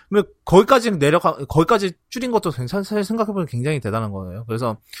거기까지 줄인 것도 사실 생각해보면 굉장히 대단한 거예요.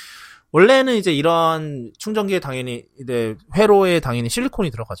 그래서 원래는 이제 이런 충전기에 당연히 이제 회로에 당연히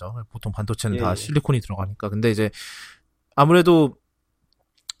실리콘이 들어가죠. 보통 반도체는 다 실리콘이 들어가니까. 근데 이제 아무래도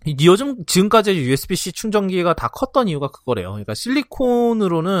요즘 지금까지 USB-C 충전기가 다 컸던 이유가 그거래요. 그러니까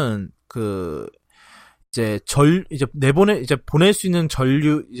실리콘으로는 이제 보낼 수 있는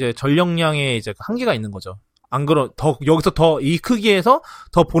전력량에 이제 한계가 있는 거죠. 안 여기서 이 크기에서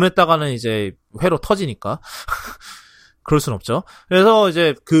더 보냈다가는 이제 회로 터지니까. 그럴 순 없죠. 그래서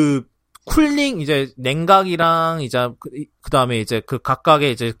이제 쿨링, 이제 냉각이랑 이제 그다음에 이제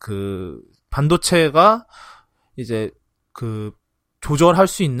각각의 이제 반도체가 이제 조절할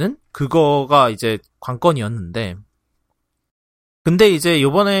수 있는 그거가 이제 관건이었는데, 근데 이제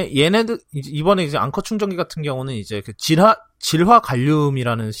이번에 이제 앙커 충전기 같은 경우는 이제 질화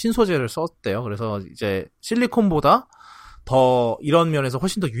갈륨이라는 신소재를 썼대요. 그래서 이제 실리콘보다 더 이런 면에서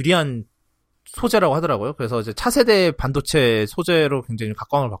훨씬 더 유리한 소재라고 하더라고요. 그래서 이제 차세대 반도체 소재로 굉장히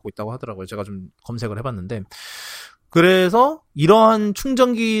각광을 받고 있다고 하더라고요. 제가 좀 검색을 해봤는데, 그래서 이러한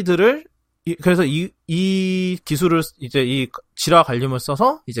충전기들을 그래서 이 기술을 이제 이 질화 갈륨을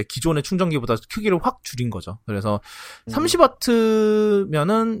써서 이제 기존의 충전기보다 크기를 확 줄인 거죠. 그래서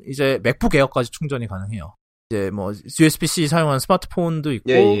 30W면은 이제 맥북 에어까지 충전이 가능해요. 이제 뭐 USB-C 사용하는 스마트폰도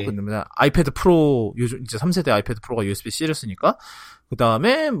있고, 그다음에 아이패드 프로, 요즘 이제 3세대 아이패드 프로가 USB-C를 쓰니까,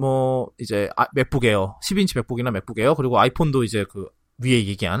 그다음에 뭐 이제 맥북 에어, 10인치 맥북이나 맥북 에어, 그리고 아이폰도 이제 위에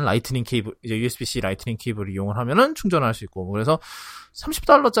얘기한 라이트닝 케이블, 이제 USB-C 라이트닝 케이블을 이용을 하면은 충전할 수 있고, 그래서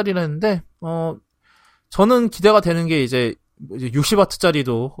 $30짜리는 했는데, 저는 기대가 되는 게 이제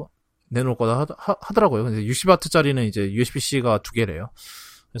 60W짜리도 내놓을 거다 하더라고요. 근데 60W짜리는 이제 USB-C가 2개래요.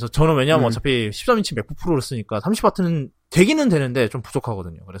 그래서 저는 왜냐면 어차피 13인치 맥북 프로를 쓰니까 30W는 되기는 되는데 좀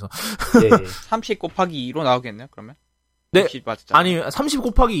부족하거든요. 그래서. 네. 30 곱하기 2로 나오겠네요, 그러면? 네. 아니, 30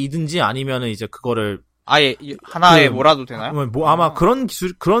 곱하기 2든지 아니면은 이제 그거를. 아예 하나에 몰아도 되나요? 아마 그런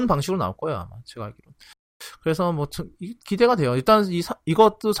방식으로 나올 거예요, 아마. 제가 알기로. 그래서 뭐 기대가 돼요. 일단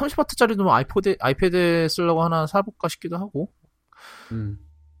이것도 30W짜리도 뭐 아이패드에 쓰려고 하나 사볼까 싶기도 하고.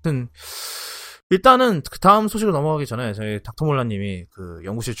 일단은 그 다음 소식으로 넘어가기 전에 저희 닥터몰라님이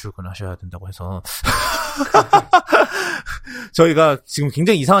연구실 출근하셔야 된다고 해서 저희가 지금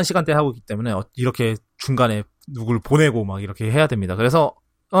굉장히 이상한 시간대에 하고 있기 때문에 이렇게 중간에 누굴 보내고 막 이렇게 해야 됩니다. 그래서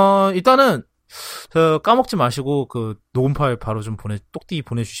일단은 까먹지 마시고 녹음 파일 바로 좀 똑띠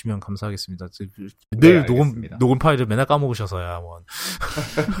보내주시면 감사하겠습니다. 늘 녹음 파일을 맨날 까먹으셔서야 뭐.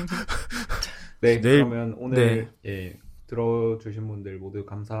 네, 그러면 오늘 들어주신 분들 모두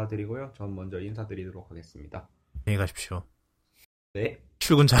감사드리고요. 전 먼저 인사드리도록 하겠습니다. 안녕히 가십시오. 네.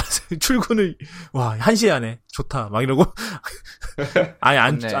 출근 잘하세요. 출근을 1시에 하네. 좋다. 막 이러고.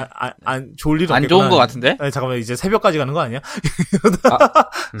 아니 좋을 일은 없겠구나. 안 좋은 것 같은데? 아니, 잠깐만, 이제 새벽까지 가는 거 아니야?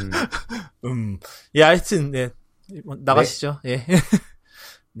 예, 하여튼, 네. 나가시죠. 네. 예.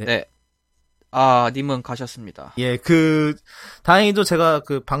 네. 님은 가셨습니다. 예, 다행히도 제가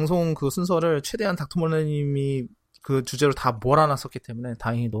방송 방송을 최대한 닥터몰라님이 주제로 다 몰아놨었기 때문에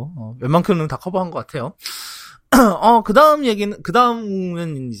다행히도 웬만큼은 다 커버한 것 같아요. 그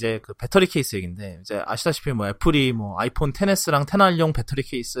다음은 이제 배터리 케이스 얘기인데, 이제 아시다시피 뭐 애플이 뭐 아이폰 XS랑 XR용 배터리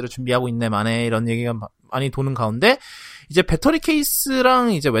케이스를 준비하고 있네 만에 이런 얘기가 많이 도는 가운데, 이제 배터리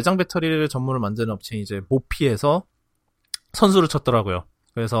케이스랑 이제 외장 배터리를 전문으로 만드는 업체인 이제 모피에서 선수를 쳤더라고요.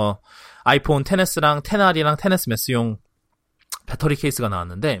 그래서 아이폰 XS랑 XR이랑 XS 매스용 배터리 케이스가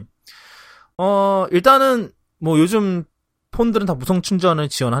나왔는데, 일단은 뭐 요즘 폰들은 다 무선 충전을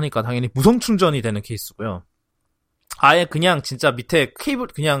지원하니까 당연히 무선 충전이 되는 케이스고요. 아예 그냥 진짜 밑에 케이블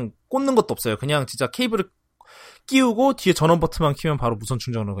그냥 꽂는 것도 없어요. 그냥 진짜 케이블을 끼우고 뒤에 전원 버튼만 키면 바로 무선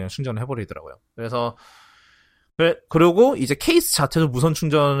충전으로 그냥 충전을 해버리더라고요. 그래서 그리고 이제 케이스 자체도 무선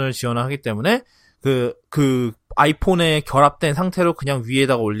충전을 지원하기 때문에 그 아이폰에 결합된 상태로 그냥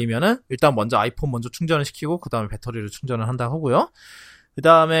위에다가 올리면은 일단 먼저 아이폰 먼저 충전을 시키고 그 다음에 배터리를 충전을 한다 하고요. 그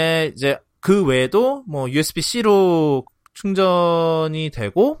다음에 이제 그 외에도 뭐 USB-C로 충전이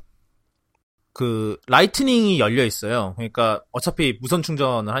되고 그 라이트닝이 열려 있어요. 그러니까 어차피 무선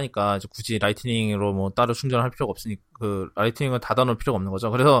충전을 하니까 이제 굳이 라이트닝으로 뭐 따로 충전할 필요가 없으니까 그 라이트닝을 닫아놓을 필요가 없는 거죠.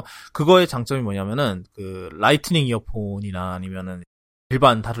 그래서 그거의 장점이 뭐냐면은 그 라이트닝 이어폰이나 아니면은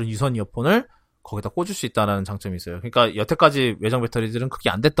일반 다른 유선 이어폰을 거기다 꽂을 수 있다는 장점이 있어요. 그러니까 여태까지 외장 배터리들은 그게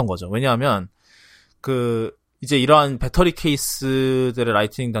안 됐던 거죠. 왜냐하면 그 이제 이러한 배터리 케이스들의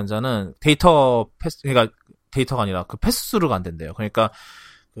라이트닝 단자는 데이터 패스, 그러니까 데이터가 아니라 그 패스스루가 안 된대요. 그러니까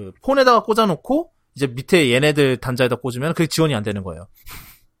그 폰에다가 꽂아놓고 이제 밑에 얘네들 단자에다 꽂으면 그게 지원이 안 되는 거예요.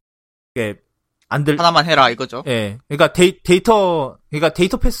 이게 하나만 해라 이거죠. 예. 그러니까 데이터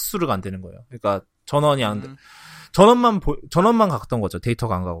패스스루가 안 되는 거예요. 그러니까 전원이 안 돼. 전원만 갔던 거죠.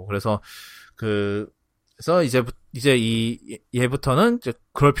 데이터가 안 가고. 그래서 그래서 이제 얘부터는 이제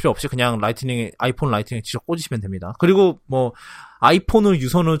그럴 필요 없이 그냥 아이폰 라이트닝에 직접 꽂으시면 됩니다. 그리고 뭐 아이폰을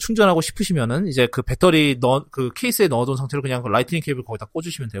유선으로 충전하고 싶으시면은 이제 그 배터리 그 케이스에 넣어둔 상태로 그냥 그 라이트닝 케이블 거기다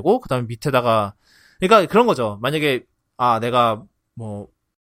꽂으시면 되고, 그 다음에 밑에다가, 그러니까 그런 거죠. 만약에 내가 뭐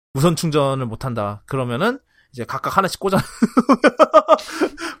무선 충전을 못한다 그러면은 이제 각각 하나씩 꽂아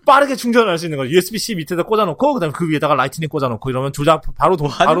빠르게 충전을 할 수 있는 거죠. USB-C 밑에다 꽂아놓고 그다음에 그 위에다가 라이트닝 꽂아놓고 이러면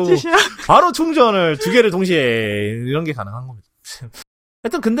바로 충전을 두 개를 동시에 이런 게 가능한 겁니다.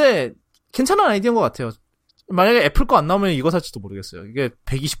 하여튼 근데 괜찮은 아이디어인 것 같아요. 만약에 애플 거 안 나오면 이거 살지도 모르겠어요. 이게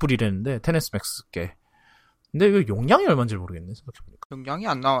 120불이랬는데 XS 맥스께. 근데 이거 용량이 얼마인지 모르겠네 생각해보니까. 용량이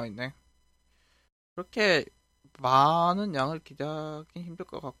안 나와 있네. 그렇게 많은 양을 기대하긴 힘들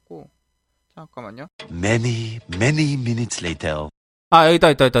것 같고. 잠깐만요. Many minutes later. 아, 여기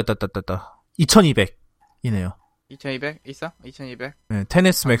있다. 2200이네요. 2200? 있어? 2200? 네,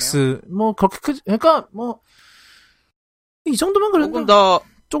 XS 맥스, 뭐, 그렇게 그러니까, 뭐, 이 정도면 그래도.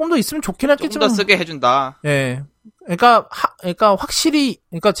 조금 더 있으면 좋긴 했겠지만. 조금 더 쓰게 해준다. 예. 그러니까 확실히,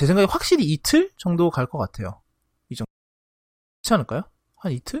 제 생각에 확실히 이틀 정도 갈 것 같아요. 이 정도. 그렇지 않을까요?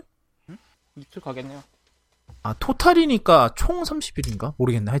 한 이틀? 이틀 가겠네요. 아, 토탈이니까 총 30일인가?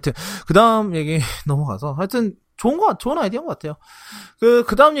 모르겠네. 하여튼, 그 다음 얘기 넘어가서. 하여튼, 좋은 아이디어인 것 같아요.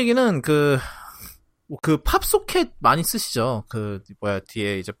 그 다음 얘기는 그 팝소켓 많이 쓰시죠?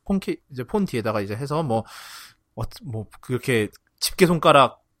 뒤에 이제 폰 뒤에다가 이제 해서 그렇게 집게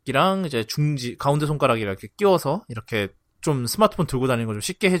손가락이랑 이제 가운데 손가락이랑 이렇게 끼워서 이렇게 좀 스마트폰 들고 다니는 걸 좀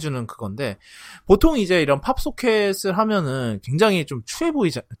쉽게 해주는 그건데, 보통 이제 이런 팝소켓을 하면은 굉장히 좀 추해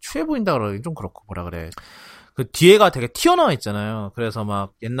보인다 그러긴 좀 그렇고, 뭐라 그래. 그 뒤에가 되게 튀어나와 있잖아요. 그래서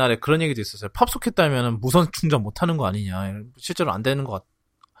막 옛날에 그런 얘기도 있었어요. 팝소켓 달면은 무선 충전 못 하는 거 아니냐. 실제로 안 되는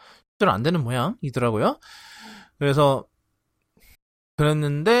모양이더라고요. 그래서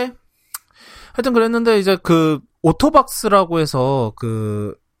그랬는데 이제 오토박스라고 해서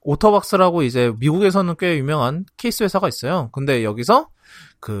오토박스라고 이제 미국에서는 꽤 유명한 케이스 회사가 있어요. 근데 여기서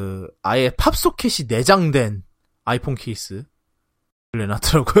아예 팝소켓이 내장된 아이폰 케이스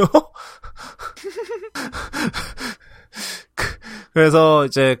내놨더라고요. 그래서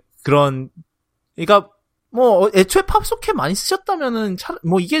이제 그러니까 뭐 애초에 팝소켓 많이 쓰셨다면은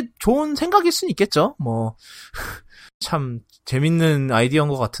뭐 이게 좋은 생각일 수는 있겠죠. 뭐 참 재밌는 아이디어인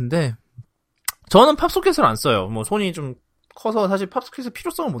것 같은데, 저는 팝소켓을 안 써요. 뭐 손이 좀 커서 사실 팝소켓의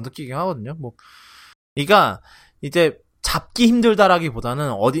필요성을 못 느끼긴 하거든요. 뭐 그러니까 이제 잡기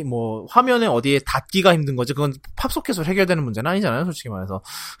힘들다라기보다는 화면에 어디에 닿기가 힘든 거지. 그건 팝소켓으로 해결되는 문제는 아니잖아요, 솔직히 말해서.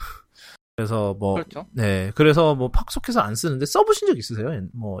 그래서 그렇죠. 네, 그래서 팝소켓을 안 쓰는데 써보신 적 있으세요?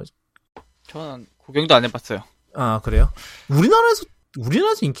 저는 구경도 안 해봤어요. 아, 그래요? 우리나라에서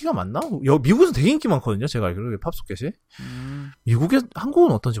인기가 많나? 미국에서 되게 인기 많거든요, 제가 알기로 팝소켓이.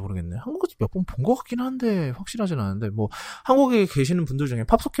 한국은 어떤지 모르겠네. 한국에서 몇 번 본 것 같긴 한데 확실하진 않은데, 뭐 한국에 계시는 분들 중에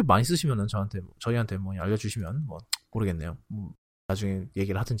팝소켓 많이 쓰시면은 저희한테 뭐 알려주시면 뭐 모르겠네요. 나중에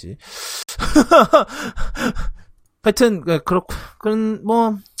얘기를 하든지. 하여튼 그렇고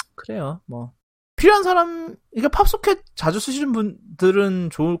뭐 그래요. 뭐 필요한 사람, 이게 팝소켓 자주 쓰시는 분들은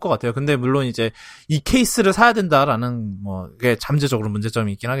좋을 것 같아요. 근데 물론 이제 이 케이스를 사야 된다라는 이게 잠재적으로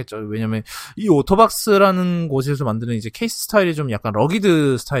문제점이 있긴 하겠죠. 왜냐면 이 오토박스라는 곳에서 만드는 이제 케이스 스타일이 좀 약간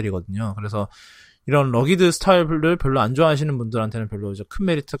러기드 스타일이거든요. 그래서 이런 러기드 스타일을 별로 안 좋아하시는 분들한테는 별로 이제 큰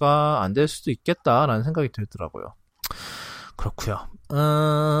메리트가 안 될 수도 있겠다라는 생각이 들더라고요. 그렇고요.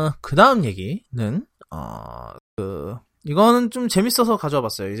 그 다음 얘기는 이거는 좀 재밌어서 가져와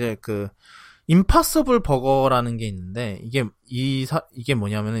봤어요. 이제 임파서블 버거라는 게 있는데, 이게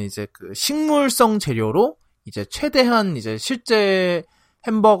뭐냐면은 이제 식물성 재료로 이제 최대한 이제 실제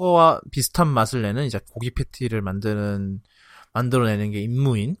햄버거와 비슷한 맛을 내는 이제 고기 패티를 만들어내는 게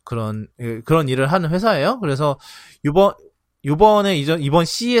임무인 그런 일을 하는 회사예요. 그래서 이번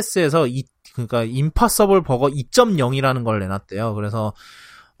CES에서 그러니까 임파서블 버거 2.0이라는 걸 내놨대요. 그래서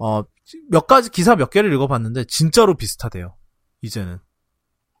기사 몇 개를 읽어봤는데 진짜로 비슷하대요. 이제는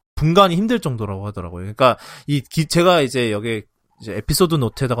분간이 힘들 정도라고 하더라고요. 그러니까 제가 이제 여기 이제 에피소드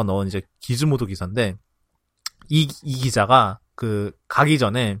노트에다가 넣은 이제 기즈모도 기사인데, 이 기자가 가기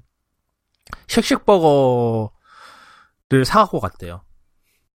전에 쉑쉑버거를 사갖고 갔대요.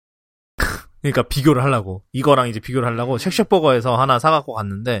 그러니까 비교를 하려고, 이거랑 이제 비교를 하려고 쉑쉑버거에서 하나 사갖고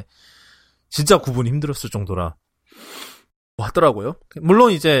갔는데 진짜 구분이 힘들었을 정도라 하더라고요.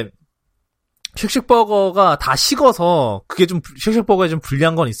 물론 이제 쉑쉑버거가 다 식어서 그게 좀 쉑쉑버거에 좀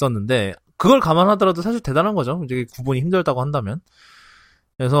불리한 건 있었는데, 그걸 감안하더라도 사실 대단한 거죠. 이제 구분이 힘들다고 한다면.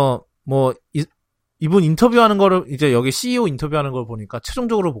 그래서 이분 인터뷰하는 거를, 이제 여기 CEO 인터뷰하는 걸 보니까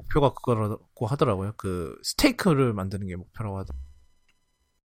최종적으로 목표가 그거라고 하더라고요. 스테이크를 만드는 게 목표라고 하더라고요.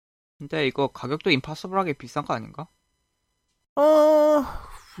 근데 이거 가격도 임파서블하게 비싼 거 아닌가?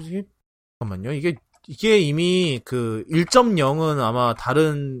 잠깐만요. 이게 이미 1.0은 아마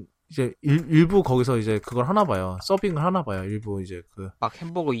다른 이제 일부 거기서 이제 그걸 하나 봐요. 서빙을 하나 봐요. 일부 이제 막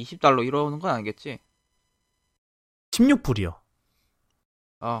햄버거 $20 이러는 건 아니겠지? 16불이요.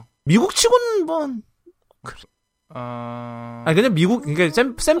 미국 치고는 그냥 미국, 그러니까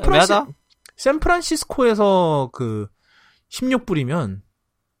샌프란시스코에서 16불이면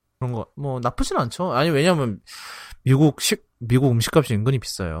그런 거 나쁘진 않죠. 아니, 왜냐면 미국 음식값이 은근히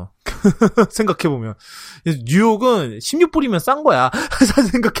비싸요. 생각해보면. 뉴욕은 16불이면 싼 거야.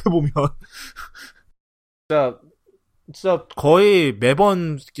 생각해보면. 진짜 거의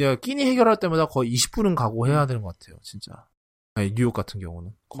매번 끼니 해결할 때마다 거의 20불은 각오해야 되는 것 같아요. 진짜. 아니, 뉴욕 같은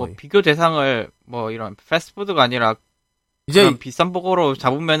경우는. 거의. 비교 대상을 이런 패스트푸드가 아니라 이제 그런 비싼 버거로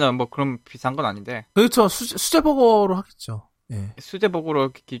잡으면은 그럼 비싼 건 아닌데. 그렇죠. 수제 버거로 하겠죠. 예. 수제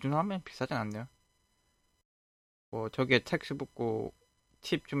버거로 기준하면 비싸진 않네요. 저기에 택시 붙고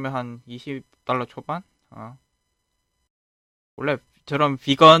팁 주면 한 $20 초반? 원래 저런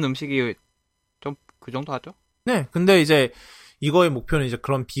비건 음식이 좀 그 정도 하죠? 네, 근데 이제 이거의 목표는 이제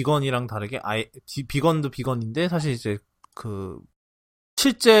그런 비건이랑 다르게 비건도 비건인데 사실 이제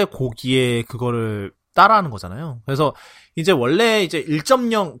실제 고기에 그거를 따라하는 거잖아요. 그래서 이제 원래 이제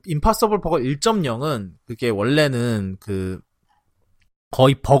 1.0 임파서블 버거 1.0은 그게 원래는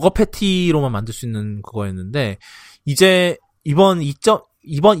거의 버거 패티로만 만들 수 있는 그거였는데, 이제 이번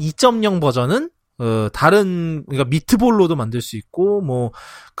 2.0 버전은 다른, 그러니까 미트볼로도 만들 수 있고,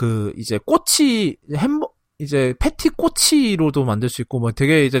 이제 이제 패티 꼬치로도 만들 수 있고,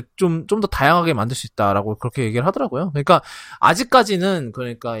 되게 이제 좀 더 다양하게 만들 수 있다라고 그렇게 얘기를 하더라고요. 그러니까 아직까지는,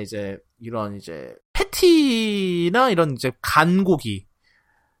 그러니까 이제 이런 이제 패티나 이런 이제 간고기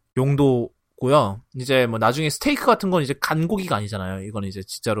용도고요. 이제 나중에 스테이크 같은 건 이제 간고기가 아니잖아요. 이건 이제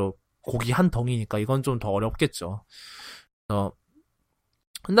진짜로 고기 한 덩이니까 이건 좀 더 어렵겠죠.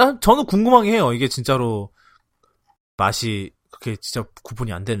 근데 저는 궁금하긴 해요. 이게 진짜로 맛이 그렇게 진짜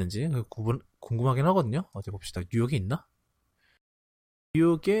구분이 안 되는지 궁금하긴 하거든요. 어디 봅시다. 뉴욕에 있나?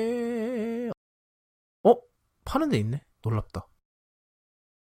 뉴욕에 파는 데 있네. 놀랍다.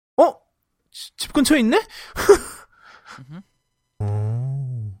 집 근처에 있네?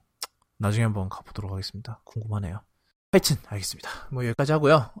 나중에 한번 가보도록 하겠습니다. 궁금하네요. 하여튼 알겠습니다. 여기까지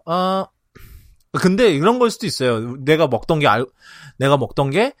하고요. 근데 이런 걸 수도 있어요. 내가 먹던 게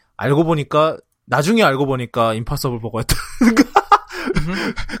나중에 알고 보니까 임파서블 버거였다.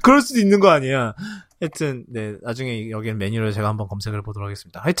 그럴 수도 있는 거 아니야. 하여튼 네, 나중에 여기는 메뉴를 제가 한번 검색을 해보도록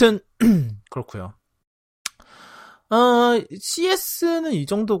하겠습니다. 하여튼 그렇고요. CS는 이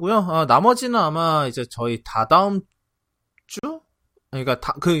정도고요. 나머지는 아마 이제 저희 다다음 주? 그러니까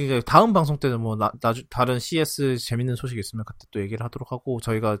이제 다음 방송 때는 다른 CS 재밌는 소식 있으면 그때 또 얘기를 하도록 하고,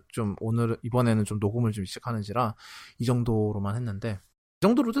 저희가 좀 이번에는 좀 녹음을 좀 일찍 하는지라 이 정도로만 했는데, 이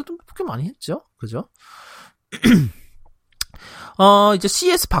정도로도 좀 꽤 많이 했죠? 그죠? 이제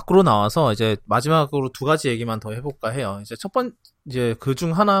CS 밖으로 나와서 이제 마지막으로 두 가지 얘기만 더 해볼까 해요. 이제 이제 그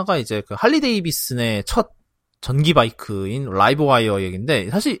중 하나가 이제 할리 데이비슨의 첫 전기 바이크인 라이브 와이어 얘기인데,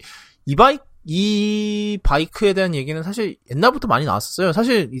 사실 이 바이크 이 바이크에 대한 얘기는 사실 옛날부터 많이 나왔었어요.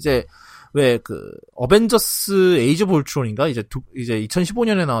 사실 이제 왜 그 어벤져스 에이즈 오브 울트론인가 이제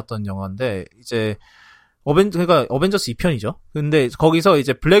 2015년에 나왔던 영화인데 이제 그러니까 어벤져스 2편이죠. 근데 거기서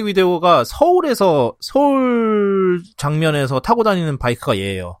이제 블랙 위도우가 서울 장면에서 타고 다니는 바이크가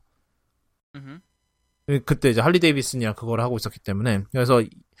얘예요. 그때 이제 할리 데이비슨이랑 그걸 하고 있었기 때문에 그래서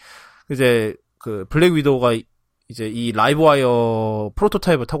이제 그 블랙 위도우가 이제 이 라이브와이어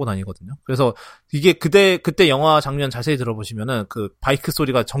프로토타입을 타고 다니거든요. 그래서 이게 그때 영화 장면 자세히 들어보시면은 그 바이크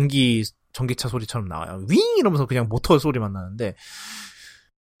소리가 전기차 소리처럼 나와요. 윙 이러면서 그냥 모터 소리만 나는데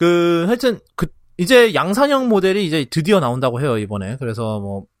하여튼 이제 양산형 모델이 이제 드디어 나온다고 해요, 이번에. 그래서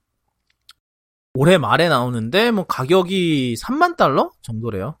뭐 올해 말에 나오는데 뭐 가격이 3만 달러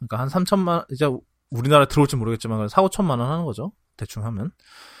정도래요. 그러니까 한 3천만 이제 우리나라 들어올지 모르겠지만 4-5천만 원 하는 거죠. 대충 하면.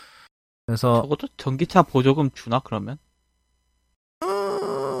 그래서 저것도 전기차 보조금 주나 그러면?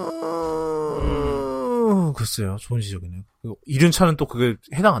 글쎄요. 좋은 지적이네요. 이륜차는 또 그게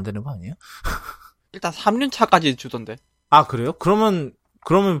해당 안 되는 거 아니에요? 일단 3륜차까지 주던데. 아, 그래요? 그러면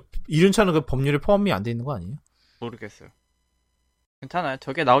이륜차는 그 법률에 포함이 안 돼 있는 거 아니에요? 모르겠어요. 괜찮아요.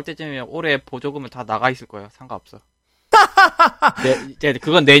 저게 나올 때쯤이면 올해 보조금은 다 나가 있을 거예요. 상관없어. 이제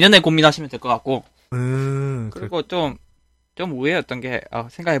그건 내년에 고민하시면 될 것 같고. 그리고 좀 의외였던 게,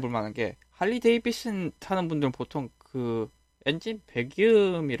 생각해볼 만한 게, 할리 데이비슨 타는 분들은 보통 그 엔진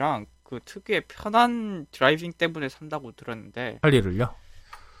배기음이랑 그 특유의 편한 드라이빙 때문에 산다고 들었는데. 할리를요?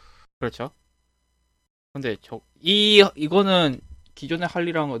 그렇죠. 근데 이거는 기존의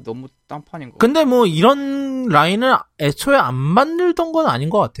할리랑은 너무 딴판인 거. 근데 뭐 이런 라인을 애초에 안 만들던 건 아닌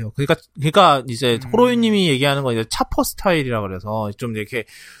것 같아요. 그러니까 이제 호로유님이 얘기하는 건 이제 차퍼 스타일이라 그래서 좀 이렇게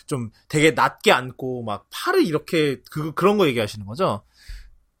좀 되게 낮게 앉고 막 팔을 이렇게 그런 거 얘기하시는 거죠.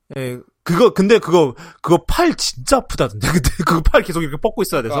 예, 근데 그거 팔 진짜 아프다던데. 근데 그거 팔 계속 이렇게 뻗고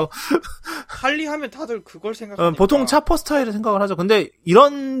있어야 돼서. 할리 하면 다들 그걸 생각하니까. 보통 차퍼 스타일을 생각을 하죠. 근데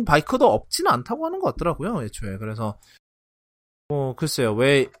이런 바이크도 없지는 않다고 하는 것 같더라고요, 애초에. 그래서 글쎄요.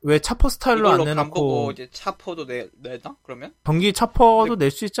 왜 차퍼 스타일로 안 내놓고 이제 차퍼도 내나? 그러면? 전기 차퍼도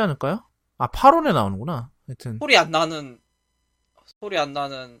낼 수 있지 않을까요? 8원에 나오는구나. 하여튼 소리 안 나는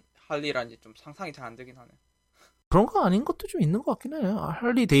할리란지 좀 상상이 잘 안 되긴 하네. 그런 거 아닌 것도 좀 있는 것 같긴 해요.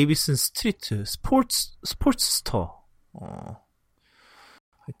 할리 데이비슨 스트리트 스포츠스터.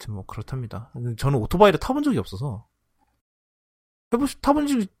 하여튼 뭐 그렇답니다. 저는 오토바이를 타본 적이 없어서.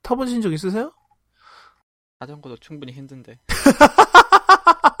 타보신 적 있으세요? 자전거도 충분히 힘든데.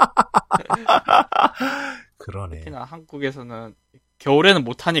 그러네. 특히나 한국에서는 겨울에는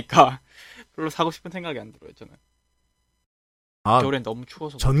못 타니까 별로 사고 싶은 생각이 안 들어요, 저는. 겨울엔 너무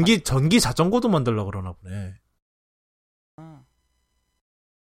추워서. 전기 자전거도 만들려고 그러나 보네.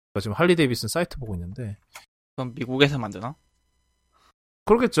 지금 할리 데이비슨 사이트 보고 있는데. 그럼 미국에서 만드나?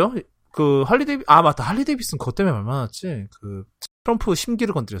 그러겠죠. 맞다. 할리 데이비슨 그것 때문에 말 많았지. 트럼프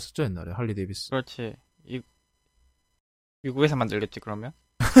심기를 건드렸었죠, 옛날에 할리 데이비슨. 그렇지. 미국에서 만들겠지, 그러면?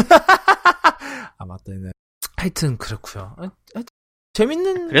 맞다. 네. 하여튼 그렇고요.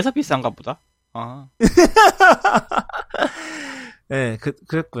 재밌는. 그래서 비싼가 보다. 네,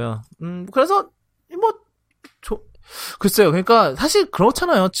 그랬고요. 그래서 글쎄요. 그러니까 사실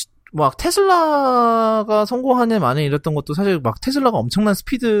그렇잖아요. 막 테슬라가 성공한 애 만에 이랬던 것도 사실 막 테슬라가 엄청난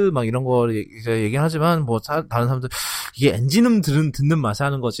스피드 막 이런 거 이제 얘기는 하지만 뭐 다른 사람들 이게 엔진음 듣는 맛에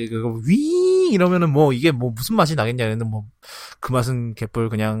하는 거지. 그거 윙 이러면은 뭐 이게 뭐 무슨 맛이 나겠냐 이랬는데 뭐 그 맛은 개뿔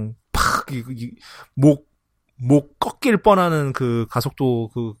그냥 팍 목 꺾일 뻔하는 그 가속도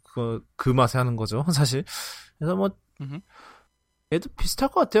그 맛에 하는 거죠. 사실. 그래서 뭐 얘도 비슷할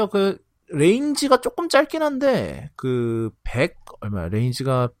것 같아요. 레인지가 조금 짧긴 한데,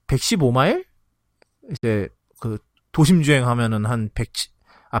 레인지가 115마일? 이제, 도심 주행하면은 한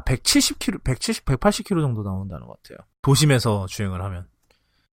 170km, 180km 정도 나온다는 것 같아요. 도심에서 주행을 하면.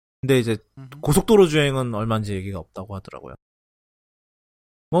 근데 이제, 고속도로 주행은 얼마인지 얘기가 없다고 하더라고요.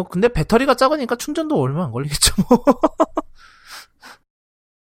 뭐, 근데 배터리가 작으니까 충전도 얼마 안 걸리겠죠, 뭐.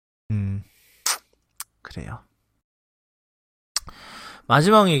 그래요.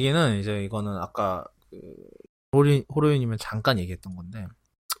 마지막 얘기는 이제 이거는 아까 호로이님은 잠깐 얘기했던 건데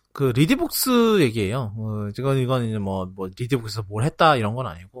리디북스 얘기예요. 이건 이제 뭐 리디북스에서 뭘 했다 이런 건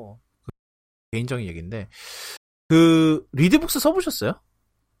아니고 개인적인 얘기인데 리디북스 써보셨어요?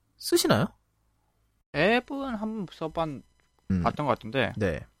 쓰시나요? 앱은 한번 봤던 것 같은데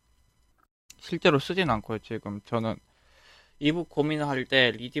네. 실제로 쓰진 않고요. 지금 저는 이북 고민할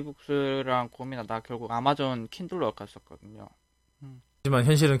때 리디북스랑 고민하다 결국 아마존 킨들로 갔었거든요. 하지만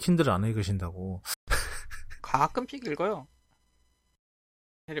현실은 킨들을 안 읽으신다고. 가끔씩 읽어요.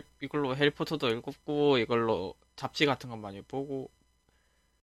 이걸로 해리포터도 읽었고 이걸로 잡지 같은 것 많이 보고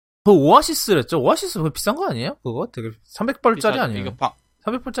그 오아시스랬죠? 오아시스 그거 비싼 거 아니에요? 그거 되게 300불짜리 아니에요? 이게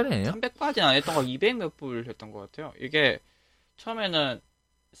 300불짜리 아니에요? 300까지는 안 했던 거 200 몇 불 했던 것 같아요. 이게 처음에는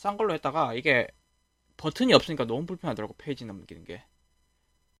싼 걸로 했다가 이게 버튼이 없으니까 너무 불편하더라고. 페이지 넘기는 게.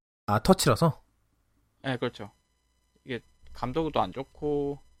 아, 터치라서? 네, 그렇죠. 이게 감도도 안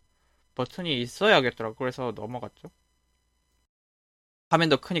좋고 버튼이 있어야겠더라고. 그래서 넘어갔죠.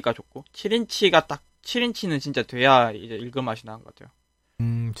 화면도 크니까 좋고 7인치는 진짜 돼야 이제 읽을 맛이 나는 것 같아요.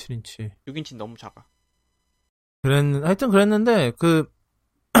 7인치. 6인치는 너무 작아. 하여튼 그랬는데,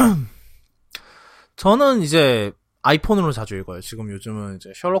 저는 이제 아이폰으로 자주 읽어요. 지금 요즘은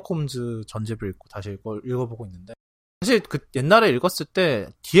이제 셜록 홈즈 전집을 읽고 다시 읽어보고 있는데. 사실 옛날에 읽었을 때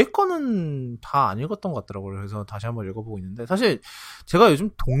뒤에 거는 다 안 읽었던 것 같더라고요. 그래서 다시 한번 읽어보고 있는데. 사실 제가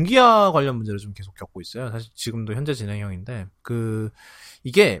요즘 동기화 관련 문제를 좀 계속 겪고 있어요. 사실 지금도 현재 진행형인데.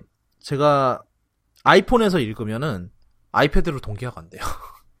 이게 제가 아이폰에서 읽으면은 아이패드로 동기화가 안 돼요.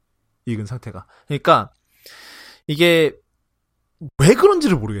 읽은 상태가. 그러니까 이게 왜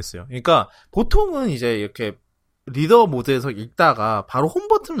그런지를 모르겠어요. 그러니까 보통은 이제 이렇게 리더 모드에서 읽다가 바로 홈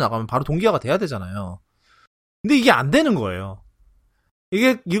버튼을 나가면 바로 동기화가 돼야 되잖아요. 근데 이게 안 되는 거예요.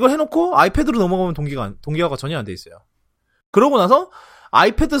 이걸 해놓고 아이패드로 넘어가면 동기화가 전혀 안 돼 있어요. 그러고 나서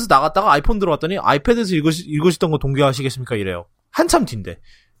아이패드에서 나갔다가 아이폰 들어왔더니 아이패드에서 읽으시던 거 동기화하시겠습니까? 이래요. 한참 뒤인데.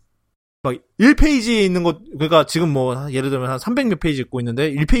 막 1페이지에 있는 것, 그러니까 지금 뭐 예를 들면 한 300몇 페이지 읽고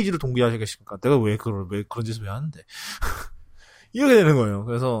있는데 1페이지로 동기화하시겠습니까? 내가 왜 그런 짓을 왜 하는데. 이렇게 되는 거예요.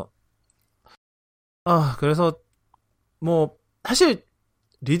 그래서 뭐 사실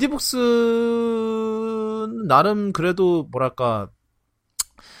리디북스는 나름 그래도 뭐랄까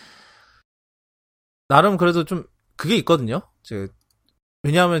나름 그래도 좀 그게 있거든요.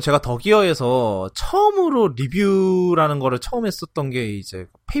 왜냐하면 제가 더기어에서 처음으로 리뷰라는 거를 처음 했었던 게 이제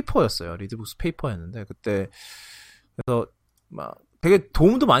페이퍼였어요. 리드북스 페이퍼였는데 그때 그래서 막 되게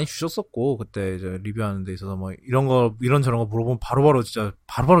도움도 많이 주셨었고 그때 이제 리뷰하는 데 있어서 뭐 이런저런 거 물어보면 바로바로 진짜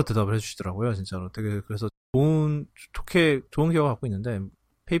바로바로 대답을 해주시더라고요. 진짜로 되게 그래서 좋은 기억을 갖고 있는데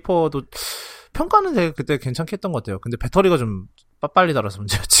페이퍼도 평가는 되게 그때 괜찮게 했던 것 같아요. 근데 배터리가 좀 빨리 닳아서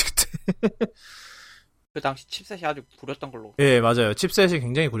문제였지 그때. 그 당시 칩셋이 아주 구렸던 걸로. 예, 맞아요. 칩셋이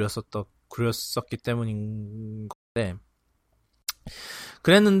굉장히 구렸었기 때문인 건데.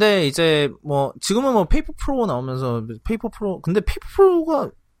 그랬는데, 이제, 지금은 페이퍼 프로 나오면서, 근데 페이퍼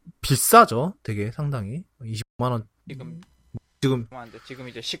프로가 비싸죠? 되게 상당히. 25만원. 지금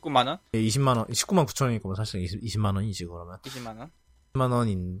이제 19만원? 예, 20만원, 19만 9천원이니까 사실 20만원이지, 그러면. 20만원?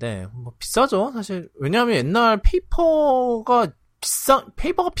 20만원인데, 비싸죠? 사실. 왜냐하면 옛날 페이퍼가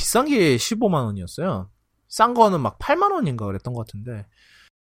비싼 게 15만원이었어요. 싼 거는 막 8만원인가 그랬던 것 같은데.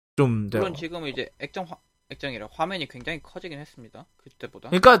 물론 지금 이제 액정이라 화면이 굉장히 커지긴 했습니다. 그때보다.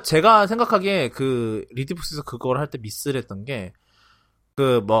 그러니까 제가 생각하기에 리디북스에서 그걸 할 때 미스를 했던 게,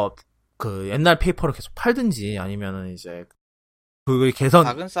 옛날 페이퍼를 계속 팔든지 아니면은 이제,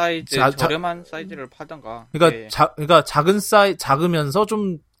 작은 사이즈, 저렴한 사이즈를 팔던가. 그러니까, 예. 그러니까 작으면서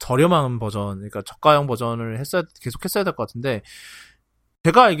좀 저렴한 버전, 그러니까 저가형 버전을 계속 했어야 될 것 같은데,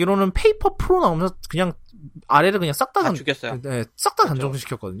 제가 알기로는 페이퍼 프로 나오면서 그냥 아래를 그냥 싹 다 죽였어요. 네, 싹 다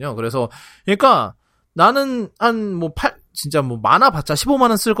단종시켰거든요. 그래서 그러니까 나는 진짜 많아봤자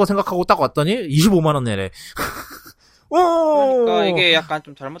 15만원 쓸 거 생각하고 딱 왔더니 25만원 내래. 그러니까 이게 약간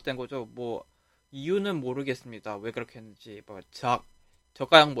좀 잘못된 거죠. 이유는 모르겠습니다. 왜 그렇게 했는지.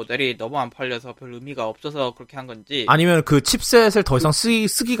 저가형 모델이 너무 안 팔려서 별 의미가 없어서 그렇게 한 건지. 아니면 그 칩셋을 더 이상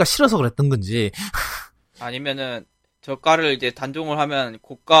쓰기가 싫어서 그랬던 건지. 아니면은 저가를 이제 단종을 하면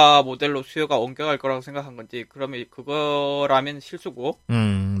고가 모델로 수요가 옮겨갈 거라고 생각한 건지, 그러면 그거라면 실수고.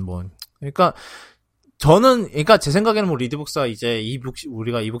 그러니까 제 생각에는 리드북스가 이제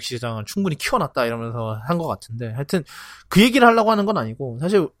우리가 이북 시장을 충분히 키워놨다 이러면서 한 것 같은데, 하여튼 그 얘기를 하려고 하는 건 아니고,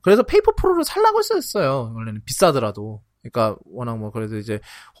 사실 그래서 페이퍼 프로를 살라고 했었어요. 원래는 비싸더라도. 그러니까 워낙 그래도 이제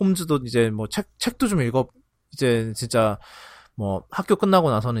홈즈도 이제 책도 좀 이제 진짜 학교 끝나고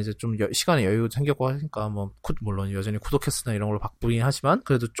나서는 이제 좀 시간에 여유 생겼고 하니까 물론 여전히 쿠도캐스트나 이런 걸로 바쁘긴 하지만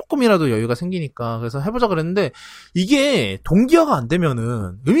그래도 조금이라도 여유가 생기니까 그래서 해보자 그랬는데 이게 동기화가 안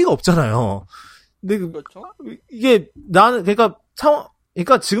되면은 의미가 없잖아요. 근데 그렇죠? 이게 나는 그러니까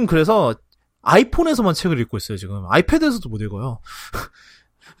지금 그래서 아이폰에서만 책을 읽고 있어요. 지금 아이패드에서도 못 읽어요.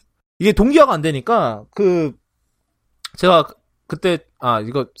 이게 동기화가 안 되니까 제가 그때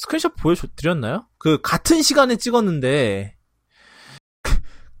이거 스크린샷 보여드렸나요? 같은 시간에 찍었는데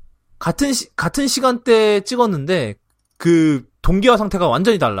같은 시간대에 찍었는데 동기화 상태가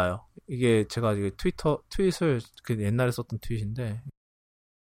완전히 달라요. 이게 제가 트윗을 옛날에 썼던 트윗인데,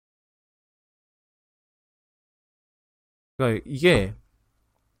 그러니까 이게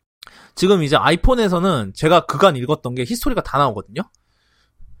지금 이제 아이폰에서는 제가 그간 읽었던 게 히스토리가 다 나오거든요.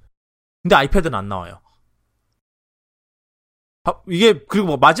 근데 아이패드는 안 나와요. 이게 그리고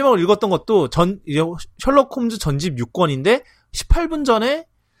뭐 마지막으로 읽었던 것도 이제 셜록 홈즈 전집 6권인데 18분 전에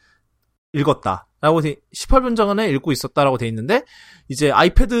읽었다라고 18분 전에 읽고 있었다라고 돼 있는데 이제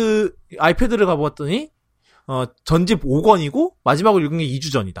아이패드를 가보았더니 전집 5권이고 마지막으로 읽은 게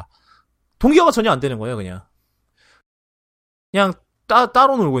 2주 전이다. 동기화가 전혀 안 되는 거예요, 그냥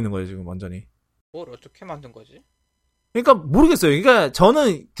따로 놀고 있는 거예요, 지금 완전히. 뭘 어떻게 만든 거지? 그러니까 모르겠어요. 그러니까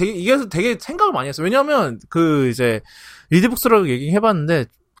저는 이게 되게 생각을 많이 했어요. 왜냐하면 이제 리드북스라고 얘기해봤는데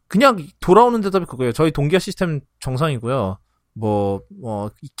그냥 돌아오는 대답이 그거예요. 저희 동기화 시스템 정상이고요. 뭐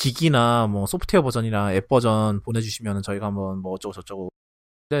기기나 뭐 소프트웨어 버전이나 앱 버전 보내주시면 저희가 한번 뭐 어쩌고 저쩌고.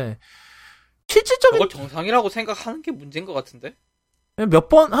 근데 실질적인 그걸 정상이라고 생각하는 게 문제인 것 같은데? 한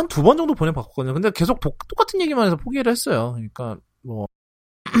 2번 정도 보내봤거든요. 근데 계속 똑같은 얘기만 해서 포기를 했어요. 그러니까 뭐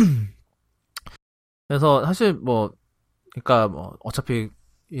그래서 사실 그러니까 어차피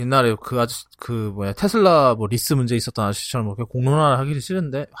옛날에 테슬라 리스 문제 있었던 아저씨처럼 공론화를 하기를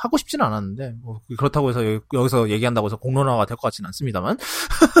싫은데 하고 싶지는 않았는데 그렇다고 해서 여기서 얘기한다고 해서 공론화가 될 것 같지는 않습니다만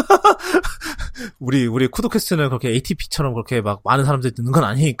우리 쿠도캐스트는 그렇게 ATP처럼 그렇게 막 많은 사람들이 듣는 건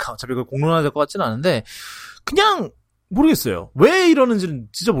아니니까 어차피 공론화 될 것 같지는 않은데 그냥 모르겠어요. 왜 이러는지는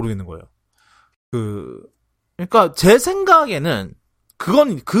진짜 모르겠는 거예요. 그러니까 제 생각에는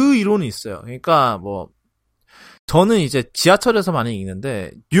그 이론이 있어요. 그러니까 저는 이제 지하철에서 많이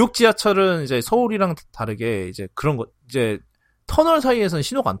읽는데 뉴욕 지하철은 이제 서울이랑 다르게 이제 그런 거 이제 터널 사이에서는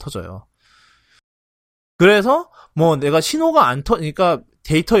신호가 안 터져요. 그래서 내가 신호가 그러니까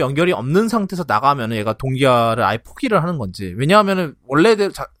데이터 연결이 없는 상태에서 나가면은 얘가 동기화를 아예 포기를 하는 건지. 왜냐하면은 원래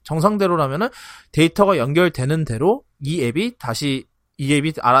정상대로라면은 데이터가 연결되는 대로 이 앱이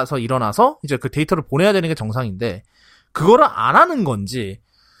알아서 일어나서 이제 그 데이터를 보내야 되는 게 정상인데 그거를 안 하는 건지.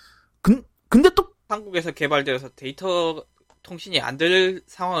 근데 또 한국에서 개발되어서 데이터 통신이 안 될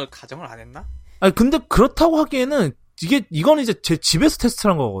상황을 가정을 안 했나? 아니 근데 그렇다고 하기에는 이건 이제 제 집에서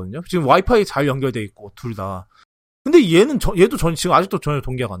테스트한 거거든요. 지금 와이파이 잘 연결돼 있고 둘 다. 근데 얘도 지금 아직도 전혀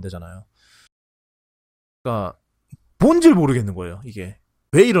동기화가 안 되잖아요. 그러니까 뭔지를 모르겠는 거예요. 이게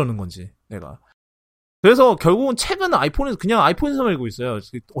왜 이러는 건지 내가. 그래서 결국은 책은 그냥 아이폰에서만 읽고 있어요.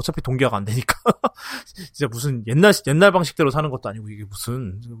 어차피 동기화가 안 되니까. 진짜 무슨 옛날 방식대로 사는 것도 아니고 이게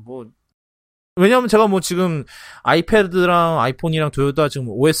무슨 왜냐면 제가 지금 아이패드랑 아이폰이랑 둘 다 지금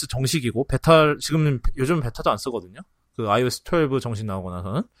OS 정식이고 요즘 베타도 안 쓰거든요. 그 iOS 12 정식 나오고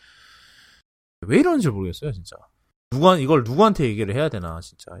나서는 왜 이러는지 모르겠어요, 진짜. 이걸 누구한테 얘기를 해야 되나,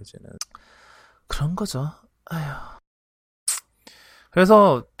 진짜 이제는 그런 거죠. 아휴.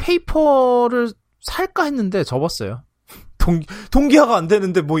 그래서 페이퍼를 살까 했는데 접었어요. 동기화가 안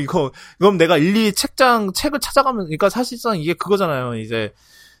되는데 이건 내가 일일이 책을 찾아가면 그러니까 사실상 이게 그거잖아요. 이제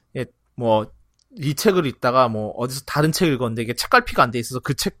이 책을 읽다가 어디서 다른 책을 읽었는데 이게 책갈피가 안 돼 있어서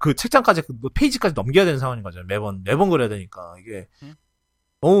그 책장까지 페이지까지 넘겨야 되는 상황인 거죠. 매번 그래야 되니까 이게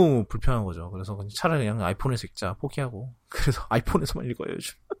너무 불편한 거죠. 그래서 차라리 그냥 아이폰에서 읽자 포기하고 그래서 아이폰에서만 읽어요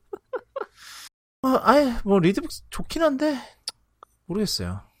요즘. 리드북 좋긴 한데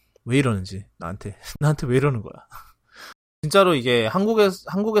모르겠어요. 왜 이러는지 나한테 왜 이러는 거야. 진짜로 이게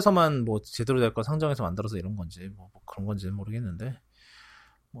한국에서만 제대로 될 거 상정해서 만들어서 이런 건지 그런 건지는 모르겠는데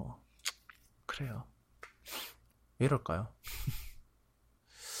그래요. 왜 이럴까요?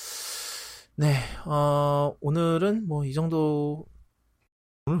 네, 오늘은 이 정도.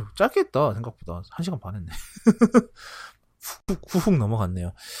 오늘 짧게 했다, 생각보다. 1시간 반 했네. 훅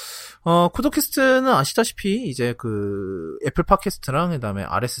넘어갔네요. 쿠도캐스트는 아시다시피, 이제 애플 팟캐스트랑, 그 다음에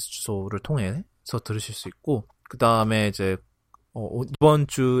RSS 주소를 통해서 들으실 수 있고, 그 다음에 이제, 이번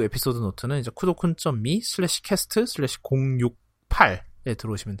주 에피소드 노트는 이제 kudokun.me/cast/068에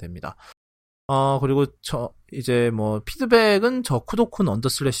들어오시면 됩니다. 그리고 이제 피드백은 쿠도쿤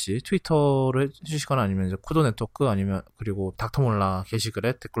 _ 트위터를 해주시거나 아니면 이제 쿠도 네트워크 아니면 그리고 닥터몰라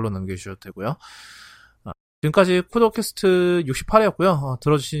게시글에 댓글로 남겨주셔도 되고요. 지금까지 쿠도캐스트 68회였고요.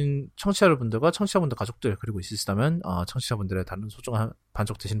 들어주신 청취자분들과 청취자분들 가족들 그리고 있으시다면 청취자분들의 다른 소중한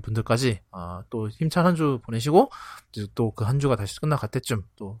반쪽 되시는 분들까지 또 힘찬 한 주 보내시고 또 그 한 주가 다시 끝나갈 때쯤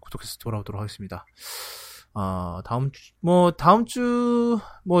또 쿠도캐스트 돌아오도록 하겠습니다. 다음 주,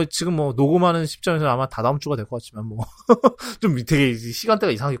 지금 녹음하는 시점에서 아마 다 다음 주가 될 것 같지만, 좀 되게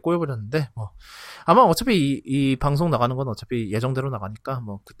시간대가 이상하게 꼬여버렸는데, 아마 어차피 이 방송 나가는 건 어차피 예정대로 나가니까,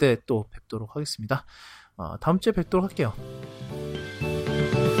 그때 또 뵙도록 하겠습니다. 다음 주에 뵙도록 할게요.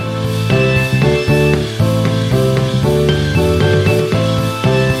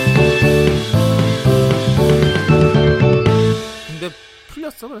 근데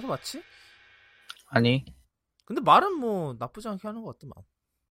풀렸어? 그래서 마치? 아니. 근데 말은 나쁘지 않게 하는 것 같더만.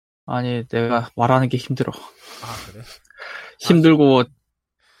 아니, 내가 말하는 게 힘들어. 그래? 힘들고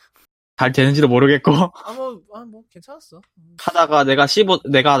잘 되는지도 모르겠고. 뭐 괜찮았어. 하다가 날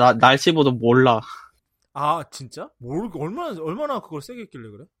씹어도 몰라. 아, 진짜? 얼마나 그걸 세게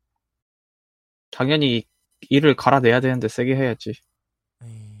했길래 그래? 당연히 일을 갈아내야 되는데 세게 해야지.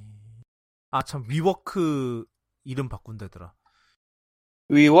 아, 참, 위워크 이름 바꾼다더라.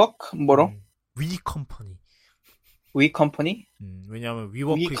 위워크? 뭐로? 위 컴퍼니. 위 컴퍼니? 왜냐면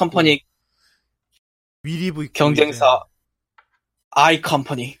위워크 위 컴퍼니 위리브 경쟁사 I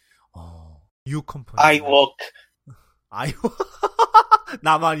컴퍼니. 유 컴퍼니. I work.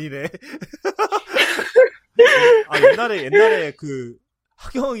 나만이래. 옛날에 그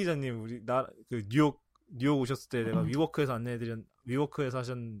하경호 기자님 그 뉴욕 오셨을 때 내가 위워크에서 위워크에서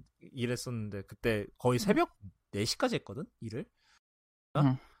일했었는데 그때 거의 새벽 4시까지 했거든 일을.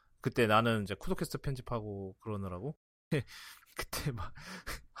 그때 나는 이제 쿠도캐스트 편집하고 그러느라고 그때 막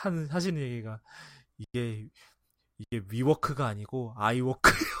하시는 얘기가 이게 위워크가 아니고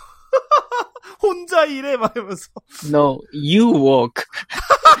아이워크예요. 혼자 일해 막 이러면서. No, you work.